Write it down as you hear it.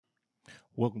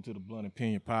Welcome to the Blunt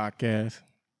Opinion Podcast.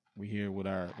 We here with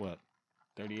our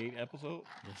 38 episode?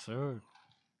 Yes, sir.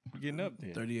 We're getting up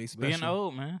there. 38 special. Being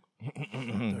old, man.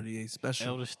 38 special.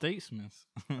 Elder statesmen.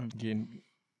 getting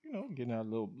our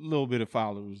little bit of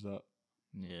followers up.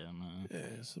 Yeah, man. Yeah,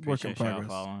 it's a work in Appreciate y'all progress.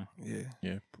 following.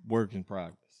 Yeah, work in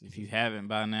progress. If you haven't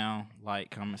by now,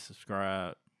 like, comment,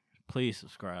 subscribe. Please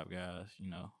subscribe, guys.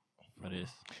 For this.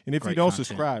 And if you great don't content.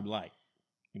 subscribe,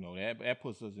 that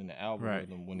puts us in the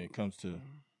algorithm when it comes to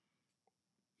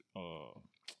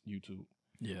YouTube.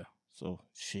 Yeah. So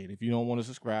shit, if you don't want to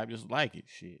subscribe, just like it.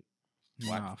 Shit.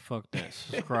 Nah, fuck that.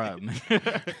 Subscribe, man.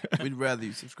 We'd rather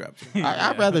you subscribe to it.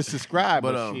 I'd rather subscribe,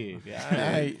 but But, shit.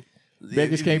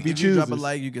 Beggars If can't be you drop a choosers.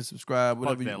 like, you can subscribe. Fuck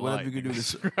Whatever that you like. can do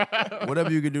to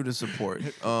whatever you can do to support.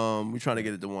 We're trying to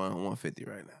get it to 150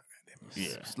 right now. Goddamn.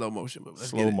 Yeah. Slow motion, but let's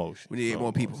Slow get it. motion. We need Slow 8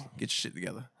 more people. motion. Get your shit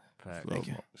together. Fact. Slow Thank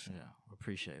you. motion. Yeah,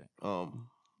 appreciate it. How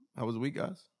was the week,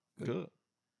 guys? Good.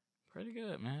 Pretty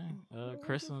good, man. Well,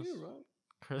 Christmas. good for you,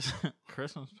 right?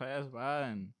 Christmas passed by,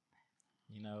 and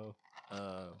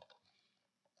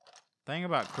thing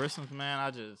about Christmas, man,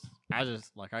 I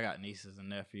just like, I got nieces and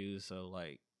nephews, so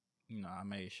like, I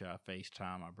made sure I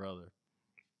FaceTime my brother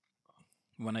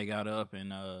when they got up,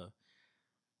 and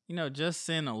just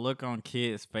seeing the look on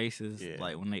kids' faces, Yeah.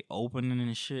 like when they opening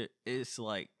and shit, it's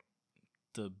like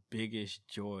the biggest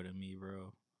joy to me,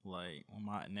 bro. Like when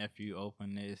my nephew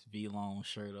opened this V-Long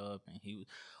shirt up, and he was,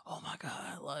 oh my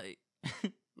god, like.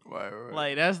 Right.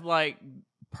 Like, that's like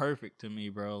perfect to me,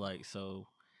 bro. Like, so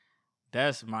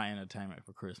that's my entertainment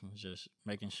for Christmas. Just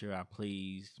making sure I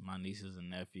please my nieces and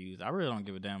nephews. I really don't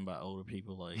give a damn about older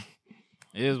people. Like,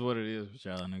 it is what it is with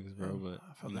y'all niggas, bro. But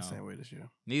I felt the same way this year.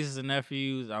 nieces and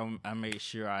nephews, I make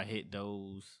sure I hit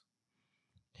those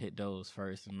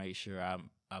first, and make sure I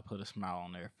put a smile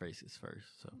on their faces first.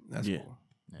 So That's Yeah. cool.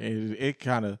 yeah. It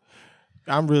kind of,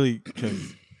 I'm really,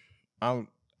 cause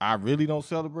I really don't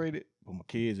celebrate it, but my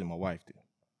kids and my wife do,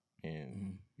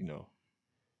 and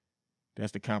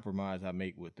that's the compromise I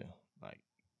make with them. Like,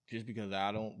 just because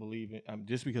I don't believe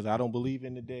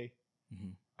in the day,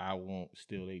 Mhm. I won't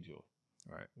steal their joy.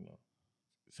 Right.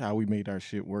 It's how we made our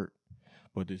shit work.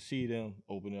 But to see them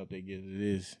open up their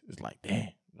gifts, it's like, damn.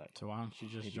 Like, So why don't you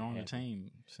just Make it join the happen.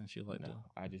 team since you like no, to?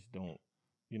 I just don't.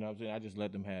 You know what I'm saying? I just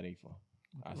let them have their fun.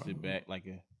 I sit back like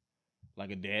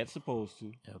a dad's supposed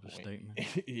to. Elder statement.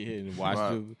 Yeah, and watch Right.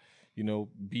 them,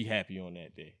 be happy on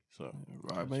that day. So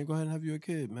Right, man. Go ahead and have you a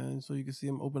kid, man, so you can see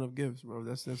him open up gifts, bro.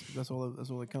 That's all. That's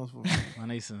all it counts for. My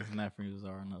nieces and nephews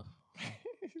are enough.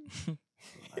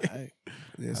 Alright.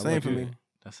 Yeah, How same about for you? me.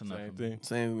 That's enough. same for me. thing.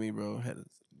 Same for me, bro. Had to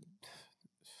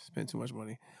spend too much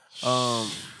money.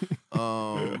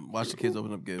 Watch the kids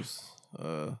open up gifts.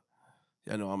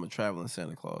 I know I'm a traveling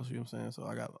Santa Claus. You know what I'm saying? So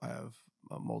I have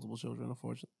multiple children.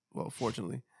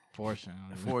 Fortunately,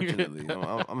 Fortunately.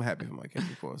 I'm happy for my kids.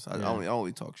 Of course, I Yeah.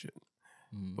 only talk shit.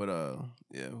 Mm. But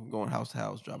going house to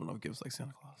house, dropping off gifts like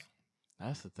Santa Claus.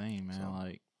 That's the thing, man. So-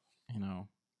 Like,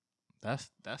 that's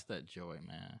that joy,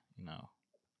 man.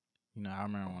 I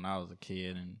remember when I was a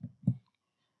kid, and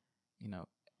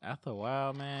after a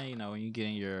while, man, when you get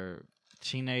in your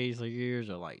teenage years,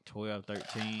 or like 12,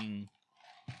 13,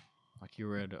 like you're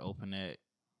ready to open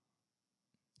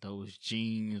those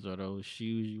jeans or those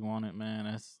shoes you wanted, man.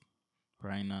 That's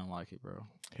probably ain't nothing like it, bro.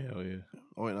 Hell yeah.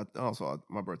 Oh, and also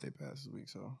my birthday passed this week,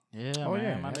 so Yeah, Oh, man.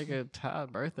 yeah. My nigga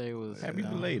Todd's birthday was Happy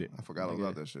belated. I forgot all Nigga.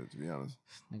 about that shit. To be honest,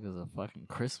 This nigga's a fucking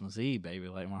Christmas Eve, baby,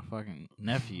 like my fucking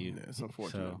nephew. yeah, it's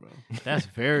unfortunate, So- bro. That's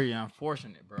very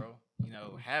unfortunate, bro.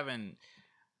 Having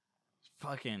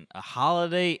fucking a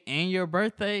holiday and your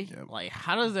birthday, Yep. like,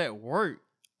 how does that work?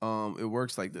 It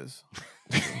works like this.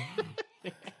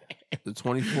 The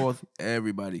 24th,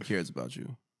 everybody cares about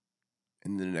you,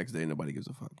 and then the next day, nobody gives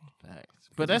a fuck. Facts.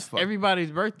 But It's that's fuck-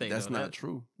 everybody's birthday. That's though. not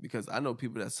true because I know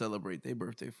people that celebrate their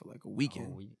birthday for like a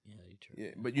weekend. Yeah, you true.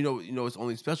 Yeah, but it's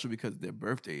only special because their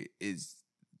birthday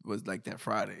was like that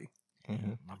Friday.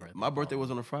 Mhm. My birthday was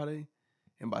on a Friday,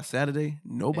 and by Saturday,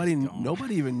 nobody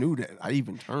gone. even knew that I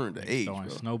even turned the Niggas age, throwing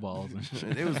bro. snowballs and shit.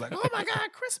 And it was like, oh my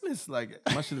God, Christmas! Like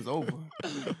my shit is over.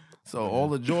 So all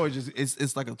the joy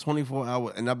it's like a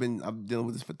 24-hour, and I've been dealing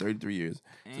with this for 33 years.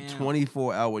 It's a Damn.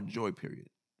 24-hour joy period.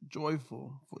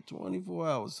 Joyful for 24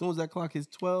 hours. As soon as that clock hits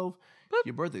 12,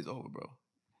 your birthday's over, bro.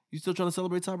 You still trying to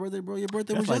celebrate Ty's birthday, bro? Your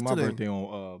birthday That's was like my yesterday. birthday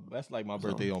on that's like my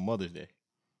birthday on Mother's Day.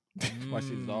 My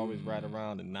shit is always right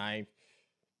around the 9th.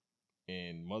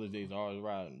 And Mother's Day is always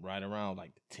right around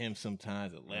like the 10th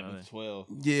sometimes, 11th, 12th.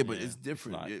 Yeah, but Yeah, it's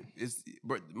different.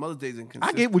 like- Mother's Day's I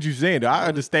inconsistent. get what you're saying, though. I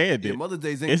understand Yeah, it. Mother's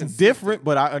Day's It's inconsistent. different,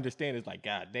 but I understand. It's like,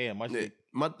 God damn, my Yeah, shit.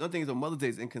 my thing is, on Mother's Day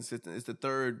is inconsistent. It's the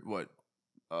third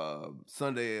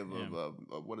Sunday of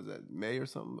what is that? May or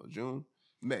something? Or June?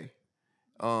 May.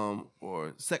 Or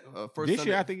first this Sunday.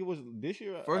 year I think it was this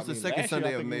year. First or second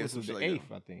Sunday of May or was something the like that.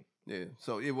 8th, I think. Yeah,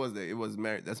 so it was there. It was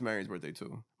Mary. That's Mary's birthday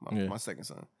too. My second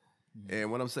son.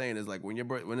 And what I'm saying is like when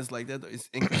it's like that, it's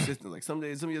inconsistent. Like some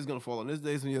years it's gonna fall on this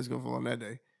day, some years it's gonna fall on that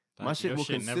day. My shit will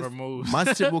never moves. My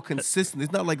shit will consistently.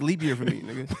 It's not like leap year for me,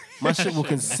 nigga. My shit will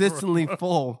consistently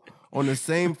fall on the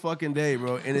same fucking day,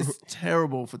 bro. And it's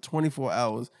terrible for 24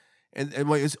 hours. And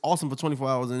wait, it's awesome for 24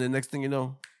 hours. And the next thing you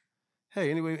know,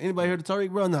 hey, anybody heard of Tariq,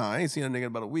 bro? Nah, I ain't seen that nigga in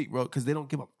about a week, bro. Because they don't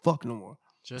give a fuck no more.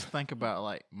 Just think about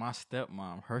like my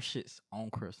stepmom. Her shit's on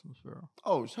Christmas, bro.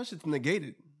 Oh, her shit's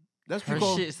negated. That's her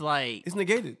shit's like it's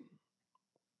negated.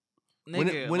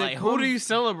 Nigga, like who do you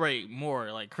celebrate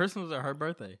more, like Christmas or her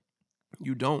birthday?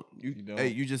 You don't. You don't. Hey,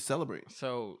 you just celebrate.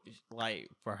 So like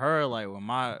for her, like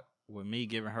with me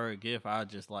giving her a gift, I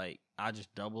just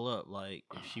double up. Like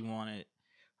if she wanted,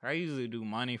 I usually do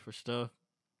money for stuff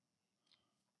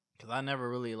because I never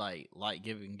really like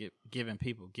giving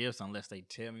people gifts unless they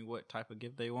tell me what type of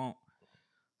gift they want.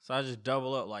 So I just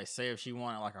double up. Like say if she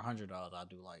wanted like $100, I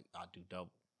do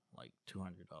double, like $200.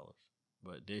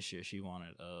 But this year she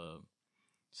wanted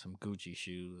some Gucci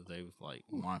shoes. They was like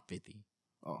 $150.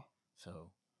 Oh.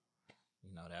 So,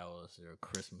 that was your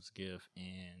Christmas gift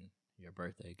and your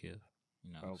birthday gift.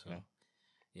 Okay. So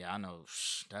yeah, I know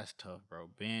that's tough, bro.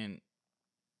 Being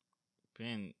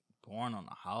born on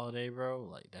a holiday, bro,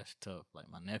 like that's tough. Like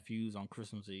my nephews on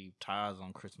Christmas Eve, Ty's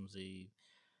on Christmas Eve,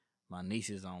 my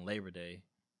nieces on Labor Day.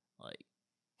 Like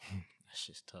that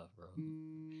shit's tough, bro.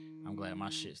 I'm glad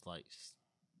my shit's like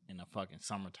in the fucking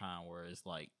summertime where it's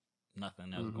like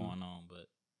nothing else going on, but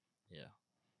yeah.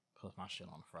 Plus my shit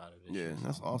on Friday. Yeah,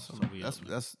 that's awesome. So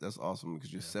that's awesome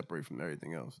because you're separate from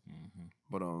everything else. Mm-hmm.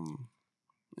 But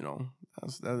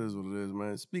that is what it is,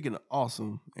 man. Speaking of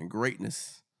awesome and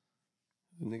greatness,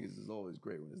 the niggas is always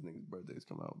great when his niggas' birthdays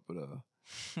come out. But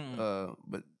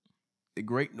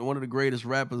one of the greatest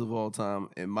rappers of all time,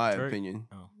 in my opinion.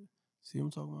 Oh. See what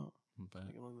I'm talking about?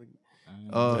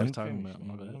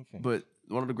 But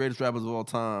one of the greatest rappers of all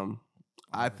time,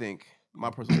 I think,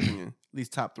 my personal opinion, at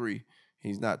least top 3.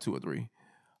 He's not 2 or 3.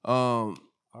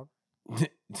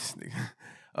 This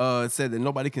nigga. It said that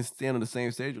nobody can stand on the same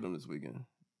stage with him this weekend.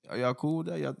 Are y'all cool with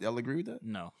that? Y'all agree with that?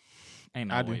 No. Ain't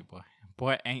no way, boy.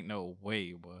 Boy, ain't no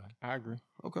way, boy. I agree.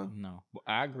 Okay. No. But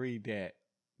I agree that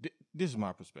this is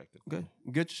my perspective. Okay.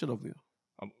 Get your shit over here.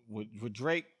 With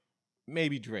Drake,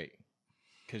 maybe Drake.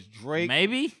 Because Drake.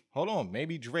 Maybe? Hold on.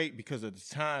 Maybe Drake because of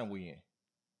the time we in.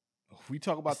 We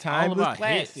talk about timeless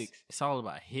classics. Hits. It's all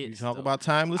about hits. We talk about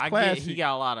timeless classics. He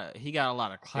got a lot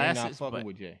of classics, but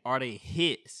with Jay. Are they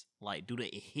hits? Like, do they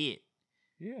hit?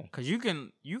 Yeah. Because you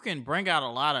can bring out a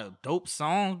lot of dope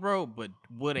songs, bro, but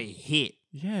would they hit?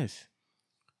 Yes.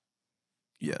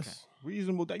 Yes. Okay.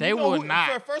 Reasonable. They would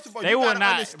not. First of all, they you would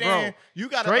not, understand. Bro. You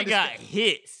got to Drake got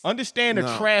hits. Understand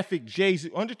the traffic, Jay-Z.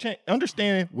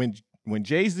 Understand when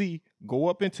Jay-Z go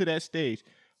up into that stage.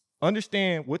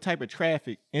 Understand what type of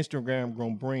traffic Instagram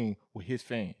gonna bring with his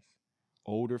fans,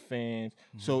 older fans.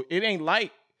 Mm-hmm. So it ain't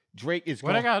like Drake is.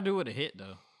 What I gotta do with a hit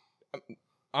though?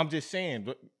 I'm just saying,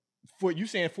 but for it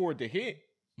to hit,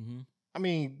 I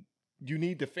mean, you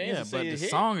need the fans. Yeah, to say but the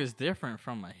hit. song is different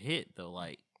from a hit though.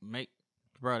 Like,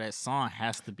 that song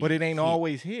has to be. But it ain't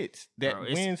always hits. That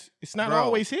wins. It's not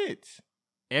always hits.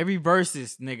 Every verse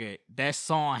is, nigga, that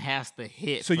song has to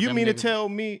hit. So you mean to tell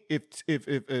me if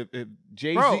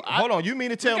Jay-Z... hold on, you mean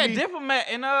to tell me... Diplomat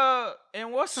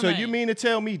and what's the name? So you mean to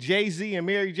tell me Jay-Z and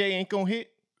Mary J ain't gonna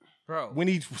hit? Bro. When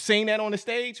he's saying that on the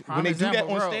stage? When they do that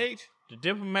on stage? The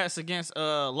Diplomats against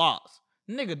Lox.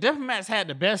 Nigga, Diplomats had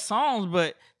the best songs,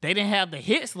 but they didn't have the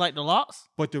hits like the Lox.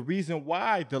 But the reason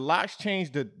why the Lox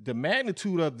changed the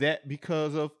magnitude of that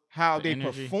because of how they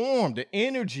performed, the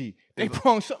energy. They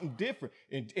brought something different.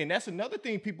 And that's another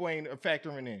thing people ain't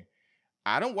factoring in.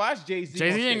 I don't watch Jay-Z.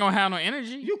 Jay-Z ain't gonna have no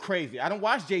energy. You crazy. I don't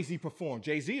watch Jay-Z perform.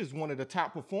 Jay-Z is one of the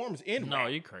top performers in No,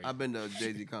 you crazy. I've been to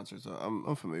Jay-Z concerts, so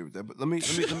I'm familiar with that. But let me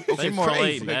okay, more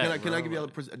crazy. Can I give you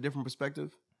a different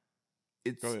perspective?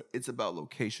 It's about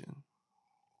location.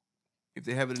 If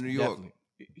they have it in New York,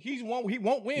 he won't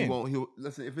win.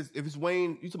 Listen, if it's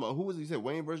Wayne, you talking about who was he said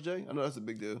Wayne versus Jay? I know that's a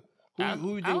big deal. I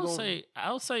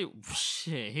would say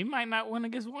shit. He might not win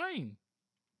against Wayne.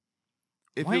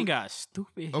 Wayne got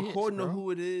stupid hits, according bro. to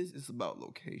who it is, it's about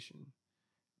location.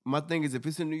 My thing is, if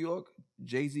it's in New York,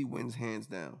 Jay-Z wins hands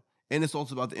down, and it's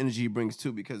also about the energy he brings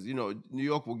too. Because New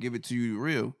York will give it to you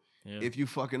real. Yeah. If you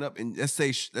fucking up, and let's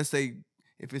say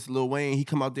if it's Lil Wayne, he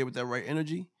come out there with that right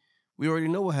energy. We already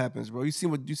know what happens, bro. You seen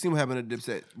what happened to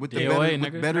Dipset with the DOA,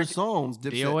 with better songs.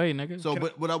 Dipset. DOA, nigga. So,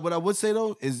 but what I would say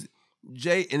though is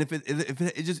Jay, and if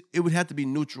it would have to be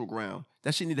neutral ground.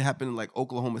 That shit need to happen in like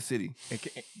Oklahoma City.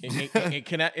 And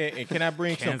can I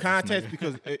bring some Kansas, context? nigga.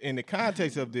 Because in the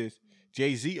context of this,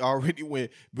 Jay-Z already when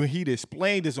he'd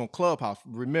explained this on Clubhouse.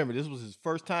 Remember, this was his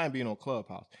first time being on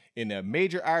Clubhouse. And a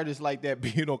major artist like that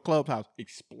being on Clubhouse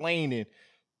explaining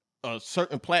a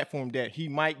certain platform that he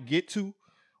might get to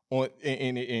on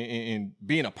and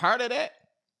being a part of that.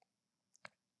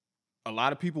 A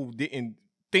lot of people didn't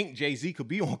think Jay-Z could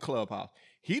be on Clubhouse.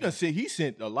 He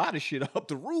sent a lot of shit up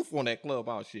the roof on that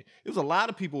Clubhouse shit. There was a lot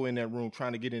of people in that room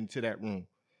trying to get into that room.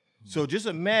 So just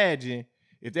imagine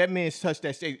if that man touched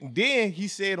that stage. Then he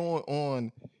said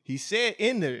he said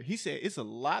it's a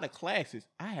lot of classes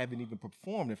I haven't even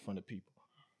performed in front of people.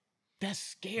 That's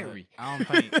scary. I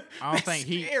don't think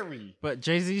he. Scary. But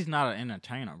Jay-Z's not an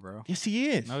entertainer, bro. Yes, he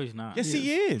is. No, he's not. Yes,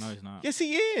 he is. No, he's not. Yes,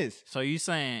 he is. So you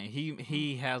saying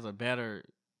he has a better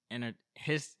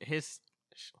his.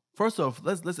 First off,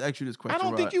 let's ask you this question. I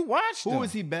don't think you watched Who him.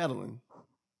 is he battling?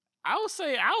 I would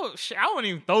say I wouldn't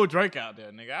even throw Drake out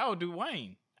there, nigga. I would do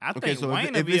Wayne. I think so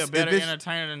Wayne would be a better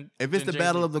entertainer than if it's than the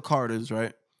battle Jay-Z. of the Carters,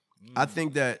 right? I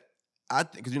think because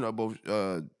you know both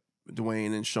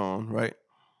Dwayne and Sean, right?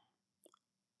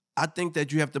 I think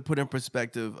that you have to put in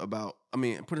perspective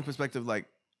like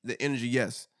the energy,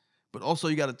 yes. But also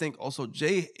you got to think also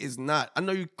Jay is not, I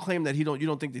know you claim that you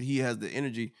don't think that he has the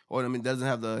energy or doesn't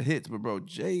have the hits, but bro,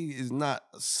 Jay is not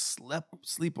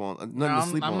sleep on.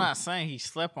 I'm not saying he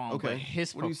slept on, Okay. but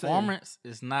his What are you saying? performance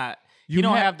is not. You You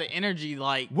don't have- have the energy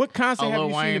like What concert a have Lil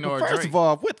you Wayne seen? or First Drake. of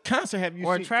all, what concert have you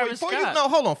Or seen? Travis Scott.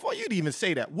 Hold on. For you to even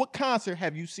say that, what concert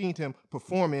have you seen him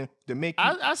performing to make you?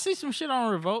 I see some shit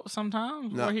on Revolt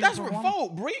sometimes. No. where he That's perform.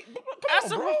 Revolt, Bree.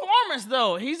 That's a performance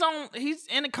though. He's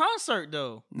in a concert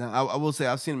though. Now I will say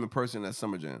I've seen him in person at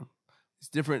Summer Jam. It's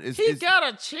different. He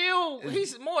got a chill.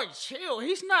 He's more chill.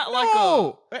 He's not like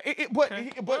No, Okay. but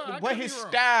Well, I but could be his wrong.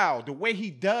 style, the way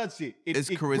he does it, It's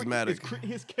charismatic.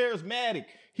 He's charismatic.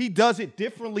 He does it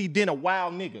differently than a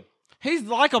wild nigga. He's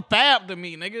like a Fab to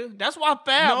me, nigga. That's why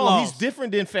Fab No, lost. he's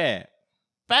different than Fab.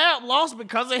 Fab lost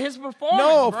because of his performance.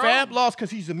 No, bro. Fab lost because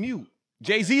he's a mute.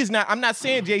 Jay-Z is not. I'm not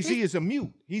saying Jay-Z is a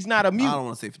mute. He's not a mute. I don't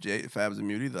want to say Fab is a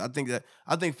mute either. I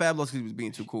think Fab lost because he was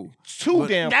being too cool. Too But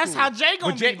damn. That's cool. how Jay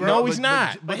gonna But Jay, be, bro. no, he's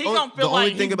not. But he the gonna feel only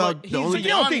like thing about he's the only So you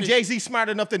don't think beyond Jay-Z smart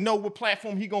enough to know what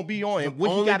platform he gonna be on and what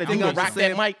he only got to do thing to I can rock say-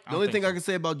 that mic? The only thing I can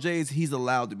say about Jay is he's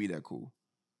allowed to be that cool.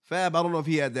 Fab, I don't know if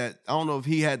he had that. I don't know if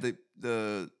he had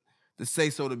the say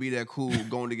so to be that cool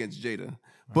going against Jada.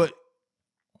 But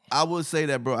I would say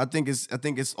that, bro. I think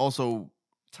it's also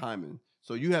timing.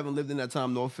 So you haven't lived in that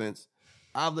time. No offense.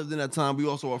 I've lived in that time. We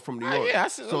also are from New York. Yeah,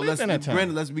 I lived in that time.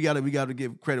 Granted, we gotta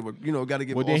give credit. Got to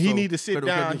give. Well, then he also need to sit credit-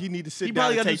 down. credit- He need to sit He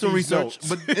down probably and got to do take some these research.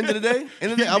 notes. But end of the day, He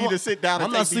need to sit down and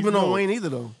I'm not take these sleeping on notes. Wayne either,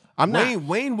 though. I'm not.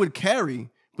 Wayne would carry,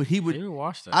 but he would. You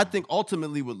watch that, I think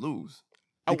ultimately would lose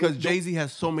because would- Jay-Z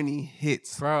has so many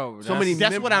hits. bro. So many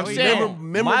That's what I'm no, he saying. don't.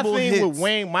 memorable my thing hits. with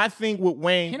Wayne. My thing with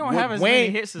Wayne. He don't with have as Wayne, many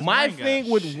hits as my Wayne got. thing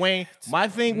with Wayne. My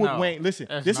thing with No, Wayne. Listen,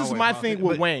 there's this no is way my about thing it.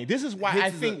 with But Wayne. This is why hits I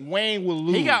is think Wayne will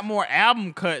lose. He got more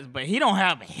album cuts, but he don't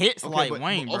have hits Okay, like but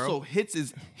Wayne, bro. Also, hits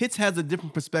has a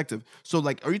different perspective. So,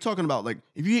 like, are you talking about like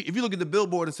if you look at the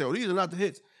Billboard and say, "Oh, these are not the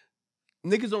hits,"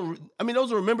 niggas don't. I mean,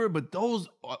 those are remembered, but those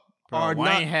are Wayne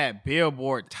not. had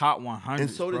Billboard top 100,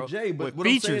 And so did bro, Jay. But with what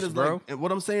I'm saying features, is bro. like, and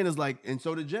what I'm saying is like, and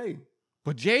so did Jay.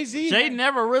 but Jay-Z. Jay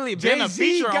never really been a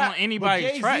feature on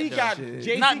anybody's track. though.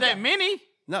 Shit. Not that many.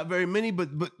 Not very many, but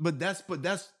that's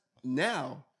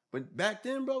now. But back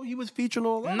then, bro, he was featuring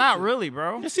on a lot. Not of shit. really,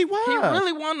 bro. Yes, he was. He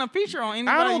really wasn't a feature on I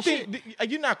anybody's don't shit.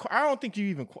 think you're not. I don't think you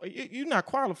even. You're not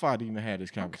qualified to even have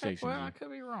this Okay, conversation. well, man. I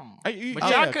could be wrong. I- But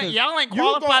yeah, y'all, 'cause y'all ain't you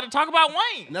qualified go- to talk about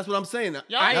Wayne. And that's what I'm saying. Y'all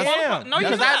I ain't am. qualified. No,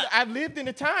 you're because not. I've lived in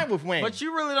the time with Wayne. But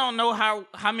you really don't know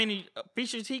how many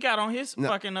features he got on his No.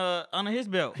 fucking under his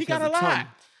belt. he got has a a ton. lot.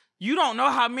 You don't know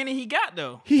how many he got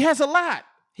though. He has a lot.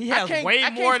 He I has can't- way I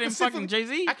can't more than specifically- fucking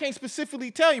Jay-Z. I can't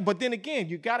specifically tell you, but then again,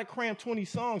 you got to cram 20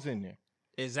 songs in there.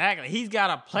 Exactly. He's got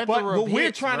a plethora But of what we're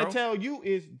hits, trying bro. to tell you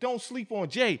is don't sleep on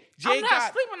Jay. I'm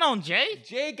not sleeping on Jay.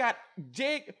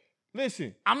 Jay.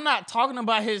 Listen, I'm not talking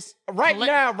about his right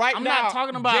now, I'm not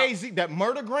talking about Jay-Z. That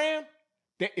Murdergram.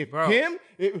 That if Bro.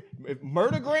 if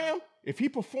Murdergram, if he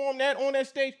performed that on that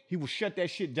stage, he will shut that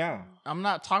shit down. I'm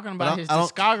not talking But about his I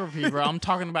don't- discography, bro. I'm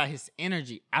talking about his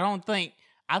energy.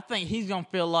 I think he's gonna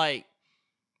feel like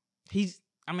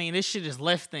this shit is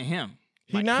less than him.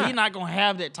 He Like, not. He's not gonna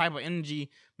have that type of energy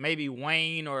maybe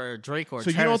Wayne or Drake or So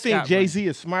you Travis don't think Scott Jay-Z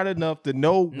is smart enough to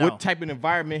know No. what type of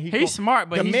environment He's smart,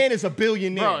 but the he's, man is a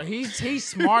billionaire. bro, he's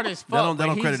smart as fuck. That don't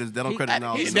but credit he's- his- that don't he- credit his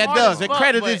knowledge. he's that smart does. as It fuck,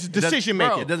 credits but- his decision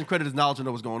making. Bro. It doesn't credit his knowledge to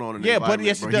know what's going on in the Yeah, but environment,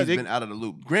 yes, it bro. does. He's been out of the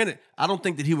loop. Granted, I don't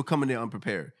think that he would come in there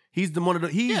unprepared. He's the one of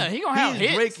the. Yeah, he gonna have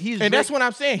hits. Drake, And that's Drake. what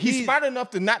I'm saying. He's He's- smart enough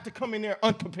to not to come in there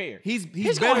unprepared. He's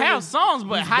He's better gonna have than- songs,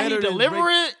 but he's how he better than deliver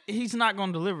Drake. it, he's not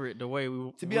gonna deliver it the way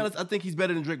we. To be honest, I think he's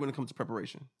better than Drake when it comes to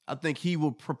preparation. I think he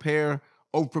will prepare,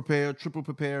 over prepare, triple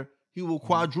prepare. He will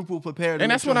quadruple prepare. to And make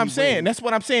that's sure what I'm he saying. wins. That's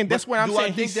what I'm saying. That's But what I'm do saying.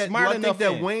 I think He's that, smart do I enough. think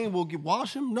that in. Wayne will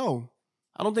wash him? No.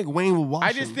 I don't think Wayne will wash him.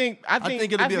 I just think I think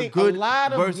it'll be think a good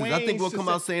lot of versus. I think Wayne's we'll come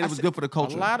out success- saying I it was said- good for the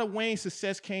culture. A lot of Wayne's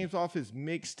success came off his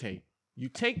mixtape. You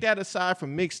take that aside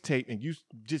from mixtape and you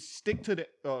just stick to the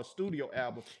studio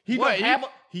album. He What,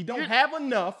 don't have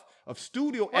enough of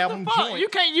studio What album the fuck? joints. You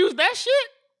can't use that shit.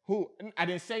 Who? I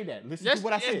didn't say that. Listen That's- to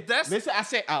what I said. that's- Listen, I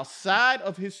said outside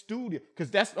of his studio, because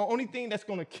that's the only thing that's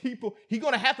gonna keep him. He's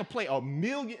gonna have to play a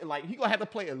million. Like he's gonna have to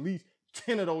play at least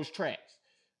 10 of those tracks.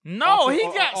 No, Off of- he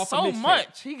off got of so mixtape.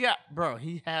 much. He got, bro.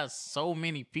 He has so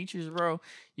many features, bro.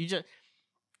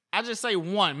 I just say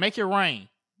one. Make it rain.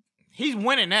 He's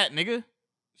winning that, nigga.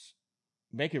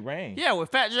 Make it rain. Yeah, with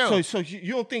Fat Joe. So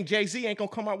you don't think Jay-Z ain't gonna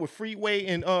come out with Freeway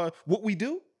and What We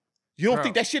Do? You don't Bro,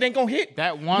 think that shit ain't gonna hit?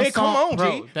 that one Man, song, come on,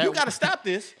 bro. G. You gotta stop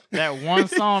this. That one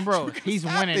song, bro. You gotta He's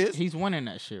stop winning. this. He's winning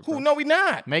that shit, bro. Who? No, he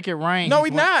not. Make it rain. No,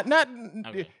 he's he win- not. Not.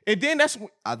 Okay. And then that's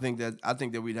I think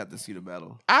that we'd have to see the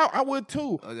battle. I would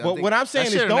too. I But think what I'm saying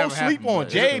is should've don't never sleep happened, on but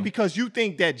Jay it'll- because you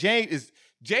think that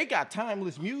Jay got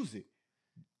timeless music.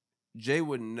 Jay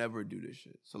would never do this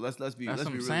shit. So let's be That's let's what be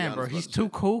I'm really saying, honest bro. about He's this too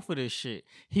shit. cool for this shit.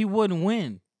 He wouldn't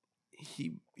win.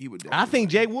 He would. I think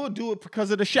definitely Jay would do it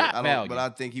because of the shot value. But I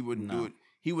think he wouldn't No. do it.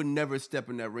 He would never step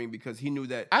in that ring because he knew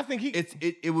that I think he.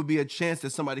 it would be a chance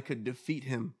that somebody could defeat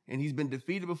him, and he's been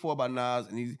defeated before by Nas,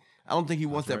 and I don't think he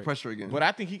wants that right. pressure again. But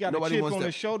I think he got Nobody a chip wants on that.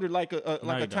 his shoulder like a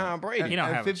he Tom don't. Brady. He don't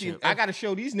At have 50 a chip. I got to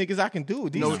show these niggas I can do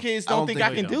it. These No, kids I don't don't think think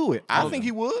I he can don't. do it. I don't. think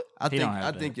he would. I He don't think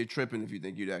have I think that. you're tripping if you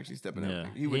think you'd actually step in that Yeah,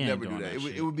 ring. He would he ain't never do doing that. that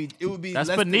shit. It would be That's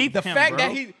less than- beneath The him, fact bro.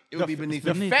 that he It would be beneath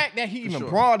the him. fact that he For even sure.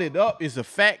 brought it up is the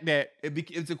fact that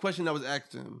It's a question that was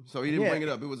asked to him, so he didn't Yeah. bring it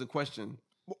up. It was a question.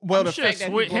 well I'm the sure fact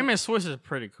that he him brought- and Swiss is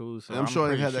pretty cool. So And I'm sure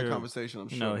they've pretty had that sure, conversation. I'm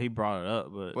sure. You know, he brought it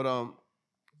up, but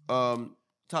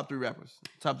top 3 rappers,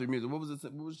 top 3 music. What was it?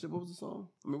 What was the song?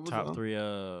 I mean, what was top the 3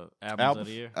 albums of Albums?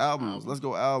 the year. albums. Let's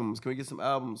go albums. Can we get some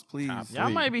albums, please? Top Y'all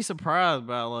three. might be surprised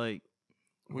by like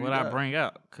Who you what I got? bring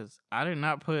up because I did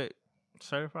not put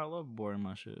Certified Lover Boy in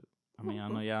my shit. I mean, I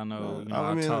know y'all know. You know,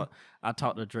 I mean, I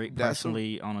talk to Drake that's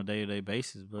personally on a day-to-day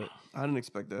basis, but I didn't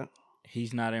expect that.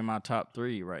 he's not in my top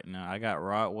 3 right now. I got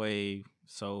Rod Wave,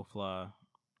 Soulfly.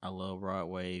 I love Rod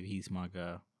Wave. He's my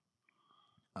guy.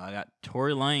 I got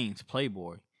Tory Lanez,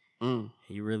 Playboy.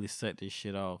 He really set this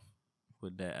shit off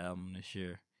with that album this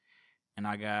year. And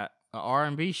I got a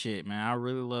R&B shit, man. I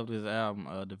really love this album,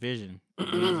 Division,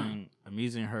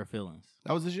 Amusing Her Feelings.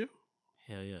 That was this year.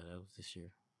 Hell yeah, that was this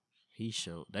year.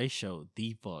 They showed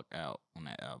the fuck out on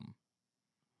that album.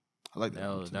 I like that.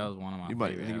 That was one of my You might, I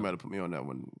favorite think you might albums. have put me on that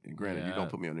one. Granted, you Yeah, don't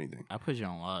put me on anything. I put you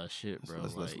on a lot of shit, bro.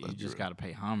 Let's Like, you be just real. gotta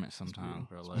pay homage sometimes,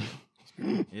 bro. Like,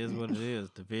 it is what it is.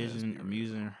 Division, be real.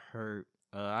 Amusing Her.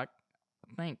 I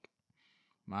think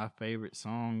my favorite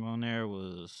song on there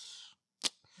was,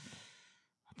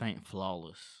 I think,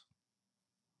 Flawless.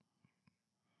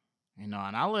 You know,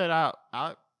 and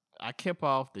I kept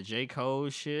off the J. Cole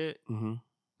shit,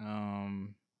 Mm-hmm.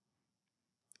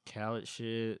 Khaled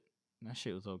shit. That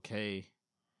shit was okay.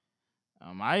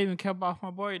 I even kept off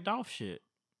my boy Dolph shit.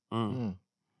 Mm.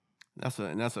 That's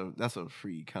a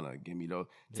free kind of gimme though.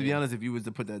 To be Yeah. honest, if you was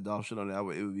to put that Dolph shit on there,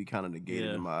 it would be kind of negated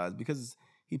Yeah. in my eyes because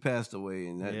he passed away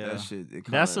and that Yeah. shit. It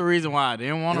kinda, That's the reason why I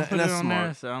didn't want to And put it that's on there.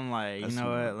 smart. So I'm like, That's you know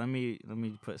smart. what? Let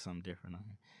me put something different on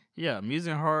here. Yeah,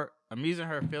 Amusing Her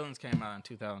Feelings came out in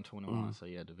 2021. So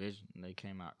yeah, Division, they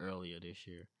came out earlier this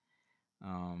year.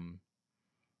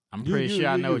 I'm pretty sure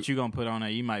I know what you're gonna put on there.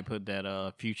 You might put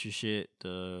that Future shit,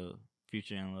 the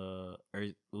Future and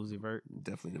Uzi Vert.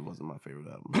 Definitely it wasn't my favorite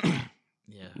album.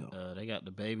 Yeah, No. they got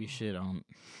the baby shit on.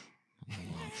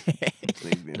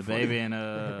 Things being The funny. baby and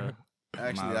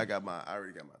Actually, my- I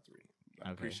already got my 3. I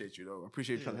Okay. appreciate you though. I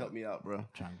appreciate you trying to help me out, bro.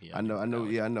 trying to get. I know.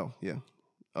 Yeah, I know. Yeah.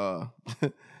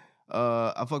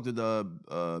 I fucked with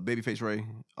Babyface Ray,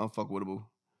 Unfuckwittable,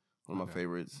 one of my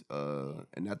favorites.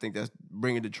 And I think that's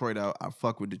bringing Detroit out. I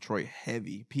fuck with Detroit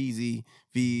heavy. PZ,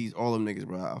 V's, all them niggas,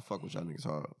 bro. I fuck with y'all niggas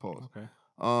hard. Pause. Okay.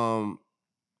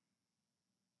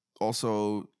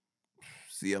 Also,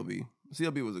 CLB.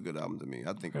 CLB was a good album to me.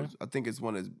 I think Okay. I think it's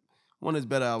one of his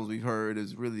better albums we've heard.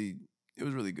 It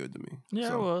really good to me. Yeah,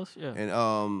 So, it was. Yeah.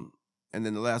 And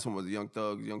then the last one was Young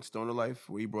Thug's Young Stoner Life,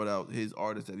 where he brought out his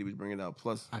artists that he was bringing out.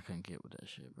 Plus, I couldn't get with that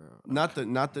shit, bro. not the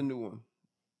new one,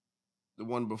 the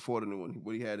one before the new one,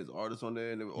 where he had his artists on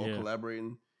there and they were all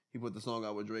collaborating. He put the song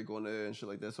out with Drake on there and shit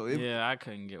like that. So I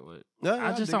couldn't get with. Yeah,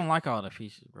 I just don't like all the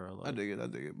features, bro. Like, I dig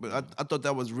it. But I thought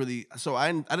that was really so.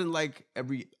 I didn't like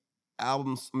every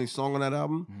song on that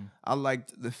album. Mm-hmm. I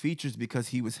liked the features because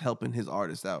he was helping his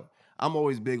artists out. I'm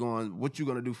always big on what you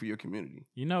gonna do for your community.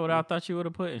 You know what I thought you would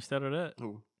have put instead of that?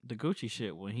 Who? The Gucci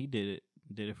shit when he did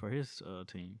it for his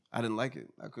team. I didn't like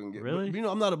it. I couldn't get really. But,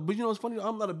 I'm not a. But you know what's funny?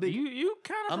 I'm not a big. You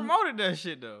kind of promoted that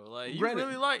shit though. Like you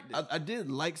really liked it. I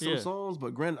did like some songs,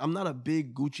 but granted, I'm not a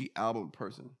big Gucci album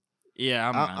person. Yeah,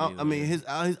 I'm not I mean,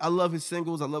 I love his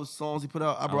singles. I love songs he put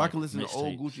out. I can listen to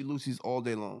old tapes. Gucci Lucy's all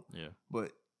day long. Yeah,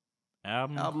 but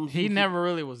albums, he never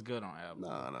really was good on albums.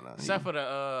 Nah. Except for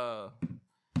the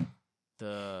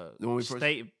one we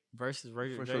State versus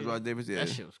First Roy Davis. Yeah, that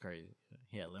shit was crazy.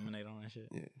 He had Lemonade on that shit.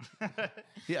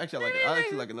 Yeah, I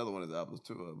actually like another one of his albums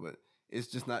too. But it's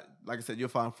just not like I said. You'll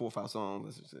find 4 or 5 songs.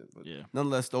 That's just it. But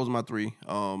nonetheless, those are my 3.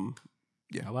 Yeah,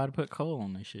 nobody put Cole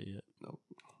on that shit yet. No.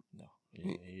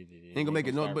 He ain't gonna make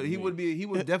it no, but he would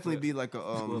definitely be like a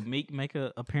Will Meek make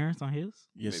an appearance on his?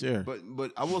 Yes, maybe. sir.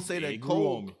 But I will say that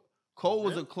Cole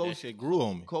was a close. That shit grew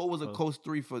on me. Cole was a close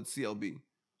 3 for CLB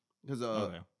because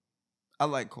Okay. I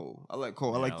like Cole. I like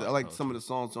Cole. Yeah, I like some of the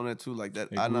songs on there too, like that.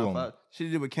 I know she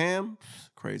did with Cam,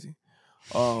 crazy.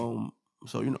 So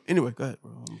anyway, go ahead,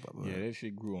 bro. Yeah, that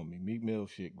shit grew on me. Meek Mill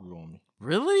shit grew on me.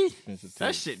 Really?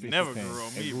 That shit never grew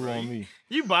on me. It grew on me.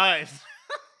 You biased.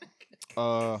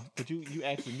 But you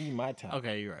asking me my top.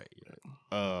 Okay, you're right.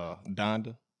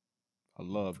 Donda. I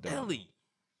love Donda. Really?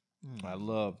 I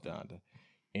love Donda.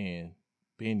 And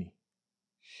Benny.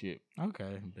 Shit.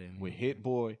 Okay, Benny. With Hit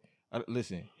Boy.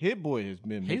 Listen, Hit Boy has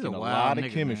been He's making a a wild lot of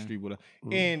nigga, chemistry man. with her.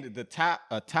 And the top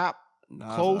Nas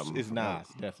close album is for Nas.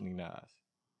 that. Definitely Nas.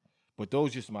 But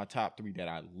those just my top 3 that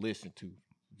I listen to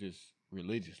just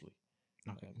religiously.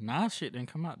 Okay. Nas shit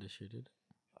didn't come out this year, did it?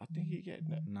 I think he got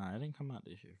that. Nah, it didn't come out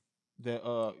this year.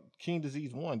 The King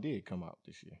Disease 1 did come out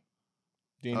this year.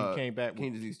 Then he came back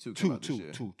King with Disease 2 came out this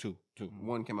year. two.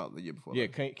 1 came out the year before. Yeah,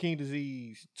 that. King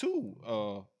Disease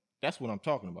 2. That's what I'm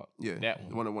talking about. Yeah, that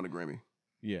the one that won a Grammy.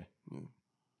 Yeah. Yeah.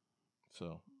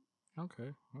 So.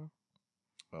 Okay.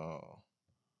 Well.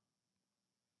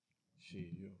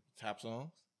 Shit, top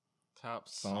songs? Top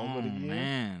Song of the year?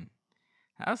 Man.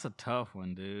 That's a tough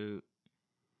one, dude.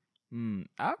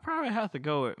 I'd probably have to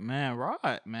go with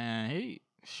Rod, man.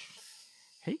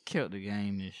 He killed the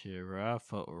game this year, bro. I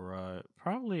fuck with Rod.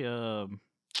 Probably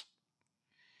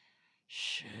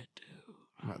shit, dude.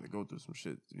 I'm about to go through some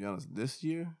shit. To be honest, this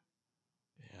year.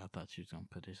 Yeah, I thought you was gonna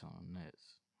put this on the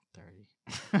Nets 30.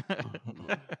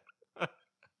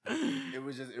 It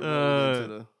was just irrelevant to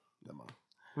the. Never mind.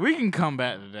 We can come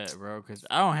back to that, bro, because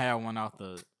I don't have one off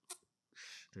the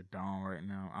dome right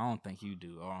now. I don't think you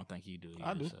do. I don't think you do either.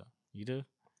 I do. So. You do?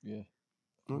 Yeah.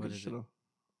 What is it?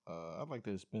 I like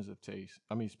the Expensive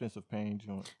Pain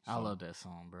joint. I love that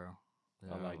song, bro.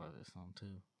 Yeah, I like love that song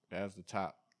too. That's the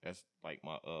top. That's like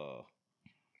my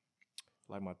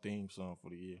theme song for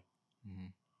the year.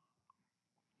 Mm-hmm.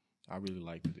 I really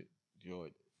liked it. Enjoyed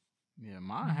it. Yeah,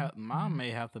 mine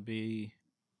may have to be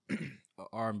an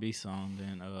R&B song.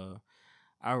 Then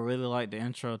I really like the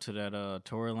intro to that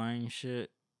Tory Lanez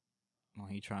shit when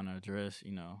he trying to address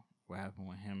what happened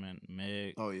with him and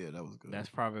Meg. Oh yeah, that was good. That's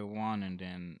probably one, and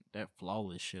then that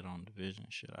Flawless shit on Division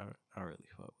shit. I really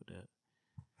fuck with that.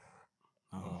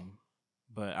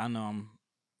 But I know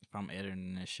if I'm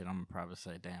editing this shit, I'm gonna probably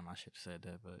say, damn, I should have said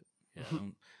that. But yeah,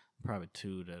 probably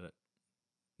 2 that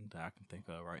I can think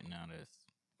of right now that's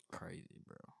crazy,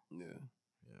 bro. Yeah.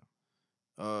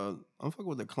 I'm fucking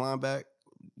with the Climb Back,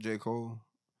 J. Cole.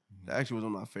 Mm-hmm. That actually was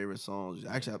one of my favorite songs.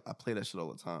 Actually, I play that shit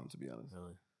all the time, to be honest.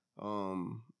 Really?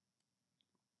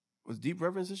 Was Deep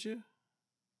Reverence this year?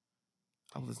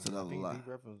 I listened to that a lot. Deep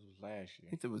Reverence was last year. I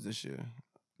think it was this year.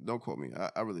 Don't quote me.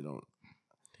 I really don't.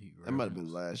 That might have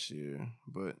been last year,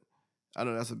 but I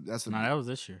know that's a. No, that was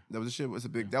this year. That was this year.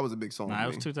 That was a big song. No, that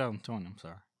was 2020. I'm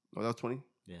sorry. Oh, that was 20.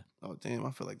 Yeah. Oh damn,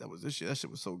 I feel like that was this year. That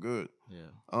shit was so good. Yeah.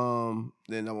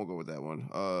 Then I won't go with that one.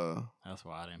 That's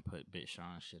why I didn't put Big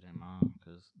Sean shit in mine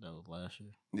because that was last year.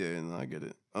 Yeah, and I get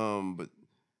it. But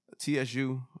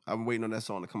TSU, I've been waiting on that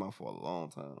song to come out for a long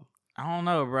time. I don't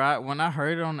know, bro. When I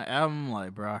heard it on the album, I'm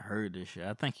like, bro, I heard this shit.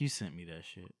 I think you sent me that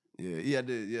shit. Yeah, I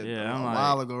did. Yeah, I'm a like,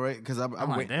 while ago, right? Because I'm like,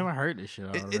 waiting. damn, I heard this shit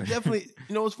already. It definitely,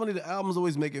 what's funny? The albums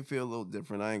always make it feel a little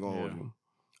different. I ain't gonna hold you.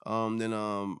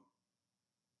 Then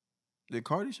did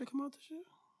Cardi shit come out this year?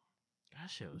 That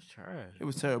shit was trash. It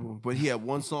was terrible. But he had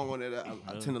one song on it that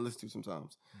I tend to listen to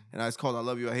sometimes. And it's called I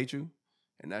Love You, I Hate You.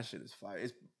 And that shit is fire.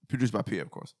 It's produced by Pierre,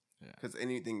 of course. Because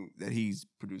anything that he's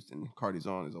produced and Cardi's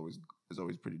on is always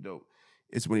pretty dope.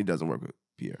 It's when he doesn't work with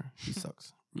Pierre. He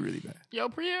sucks really bad. Yo,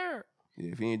 Pierre.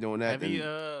 Yeah, if he ain't doing that, then you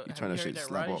trying to shit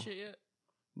slap off. Shit yet?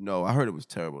 No, I heard it was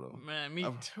terrible though. Man, me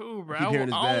too, bro. keep I hearing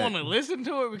don't it's bad. want to listen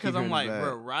to it because Keep I'm hearing like, it's bad.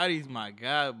 bro, Roddy's my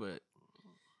guy, but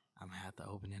I'm gonna have to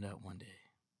open it up one day.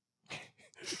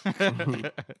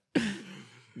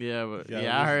 Yeah, but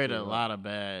I heard a lot of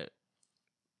bad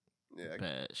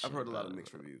shit. I've heard a lot of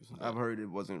mixed reviews. I've heard it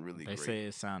wasn't really They great. say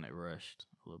it sounded rushed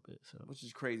a little bit. So Which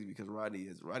is crazy because Roddy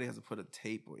hasn't put a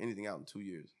tape or anything out in 2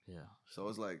 years. yeah, So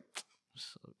it's like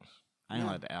so, I ain't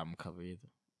like the album cover either.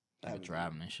 Like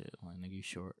driving and shit. Like nigga, you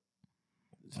short.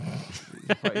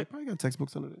 you probably got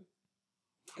textbooks under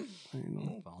there. You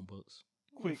know. Phone books.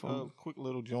 Quick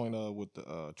little joint with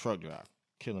the truck driver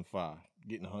killing 5,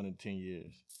 getting 110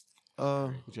 years.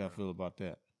 What y'all feel about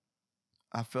that?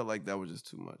 I felt like that was just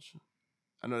too much.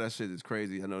 I know that shit is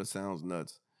crazy. I know it sounds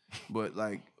nuts. But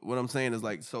like what I'm saying is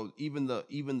like, so even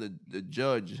the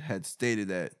judge had stated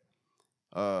that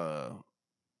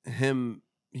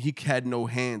he had no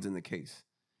hands in the case.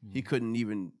 Mm-hmm. He couldn't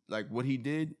even, like, what he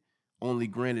did only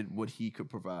granted what he could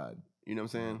provide. You know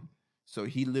what I'm saying? So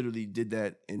he literally did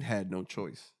that and had no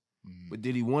choice. Mm-hmm. But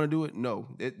did he want to do it? No.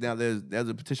 Now there's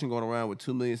a petition going around with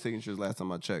 2 million signatures last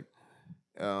time I checked,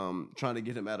 trying to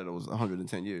get him out of those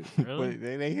 110 years. Really? But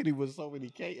they hit him with so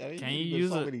many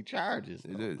many charges.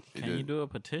 They did. Can you do a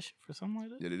petition for something like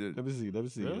that? Yeah, they did. Let me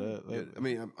see. Really? Yeah, I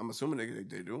mean, I'm assuming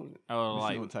they're doing it. Oh,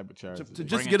 Like like what type of charges? To bring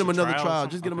just it get him to another trial or trial.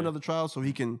 something? Just get him Okay. another trial so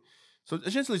he can,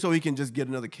 so he can just get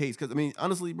another case. Because I mean,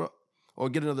 honestly, bro, or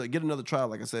get another trial.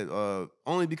 Like I said,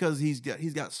 only because he's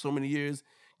got so many years.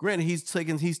 Granted, he's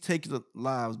taken the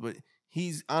lives, but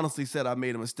he's honestly said I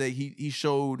made a mistake. He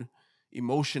showed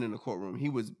emotion in the courtroom. He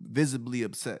was visibly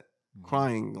upset,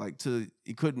 crying like till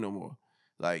he couldn't no more.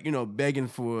 Like, you know, begging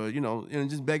for,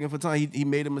 just begging for time. He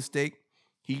made a mistake.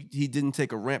 He didn't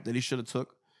take a ramp that he should have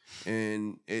took,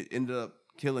 and it ended up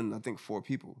killing, I think, 4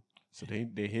 people. So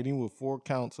they hit him with 4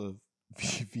 counts of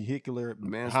vehicular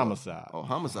Manslaughter. homicide. Oh, Why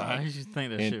homicide. did you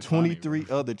think that And shit 23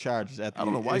 funny, other charges at the I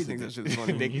don't know why you think incident. that shit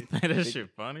is funny. you think that shit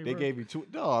funny, They bro? gave you 2.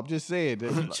 No, I'm just saying.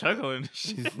 I'm chuckling.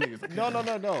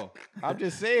 No. I'm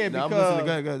just saying No, I'm because listening.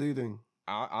 Go ahead, do your thing.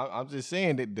 I'm just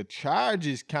saying that the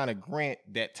charges kind of grant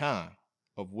that time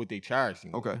of what they charged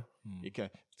him. Okay.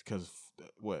 Because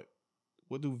what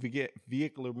do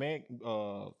vehicular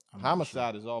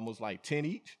homicide is almost like 10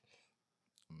 each,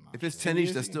 If it's 10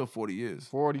 each, that's still 40 years.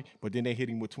 40. But then they hit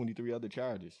him with 23 other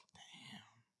charges.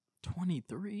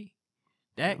 23?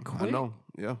 That quick? I know.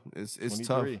 Yeah, it's 23.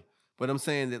 tough. But I'm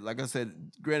saying that, like I said,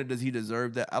 granted, does he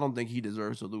deserve that? I don't think he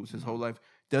deserves to lose his whole life.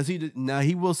 Does he? Now,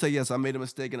 he will say, yes, I made a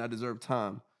mistake and I deserve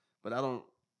time. But I don't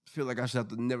feel like I should have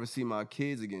to never see my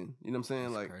kids again. You know what I'm saying?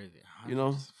 That's Like, crazy. you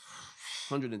know,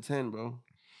 110, bro.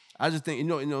 I just think,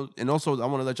 and also I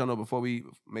want to let y'all know before we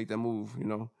make that move,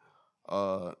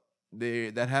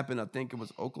 that happened, I think it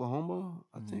was Oklahoma,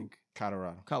 I think.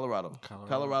 Colorado.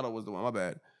 Colorado was the one, my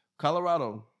bad.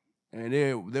 Colorado, and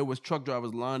there was truck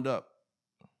drivers lined up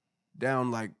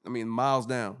down miles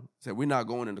down. Said, we're not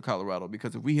going into Colorado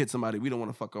because if we hit somebody, we don't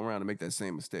want to fuck around and make that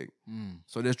same mistake.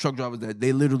 So there's truck drivers that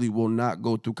they literally will not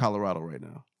go through Colorado right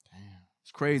now. Damn.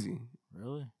 It's crazy.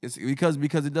 Really? It's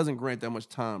because it doesn't grant that much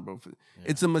time, bro.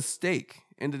 It's a mistake.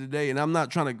 End of the day, and I'm not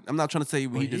trying to say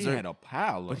he deserved. He had a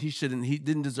pile. But he shouldn't. He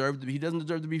didn't deserve. He doesn't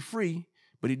deserve to be free.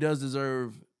 But he does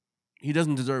deserve. He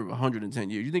doesn't deserve 110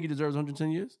 years. You think he deserves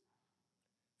 110 years?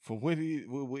 For what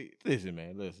listen,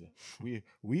 man, listen.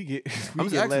 We get I'm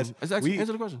just less. asking.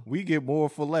 Answer the question. We get more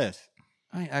for less.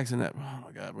 I ain't asking that. Oh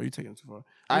my god, bro, you taking it too far.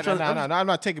 I'm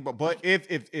not taking. But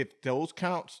if those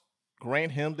counts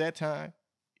grant him that time,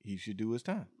 he should do his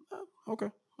time. Okay.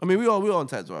 I mean, we all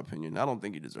entitled to our opinion. I don't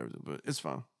think he deserves it, but it's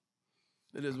fine.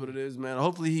 It is what it is, man.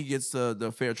 Hopefully he gets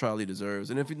the fair trial he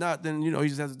deserves. And if he not, then he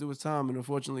just has to do his time. And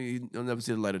unfortunately, he'll never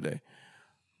see the light of day.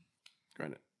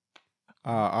 Granted.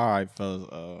 All right,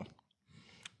 fellas.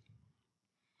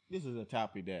 This is a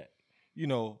topic that a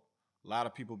lot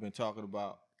of people been talking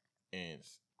about, and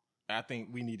I think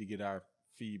we need to get our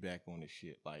feedback on this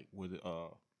shit. Like with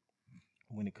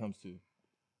when it comes to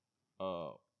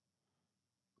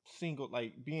single,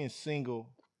 like being single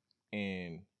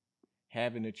and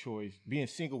having a choice, being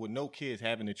single with no kids,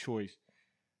 having a choice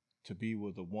to be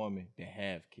with a woman that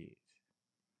have kids.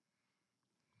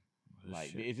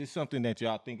 Like, is this something that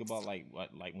y'all think about, like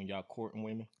when y'all courting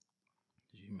women?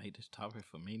 Did you make this topic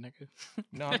for me, nigga?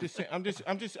 No, I'm just saying.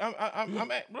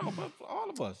 I'm at, bro, but for all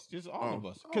of us, just all of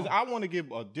us, because I want to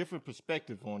give a different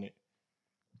perspective on it.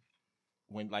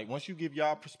 When once you give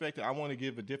y'all perspective, I want to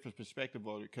give a different perspective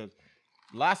on it, because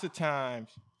lots of times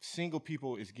single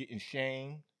people is getting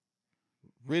shamed,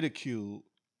 ridiculed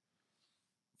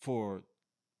for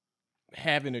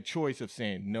having a choice of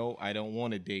saying no, I don't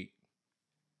want to date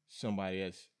somebody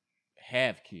that's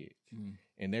have kids,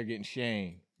 and they're getting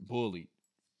shamed, bullied,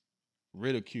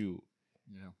 ridiculed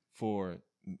for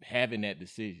having that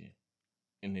decision.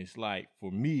 And it's like,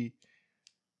 for me,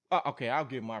 okay, I'll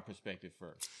give my perspective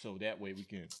first, so that way we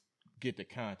can get the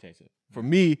context of it. For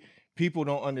me, people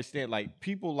don't understand, like,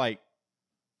 people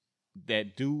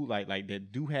that do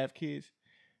that do have kids,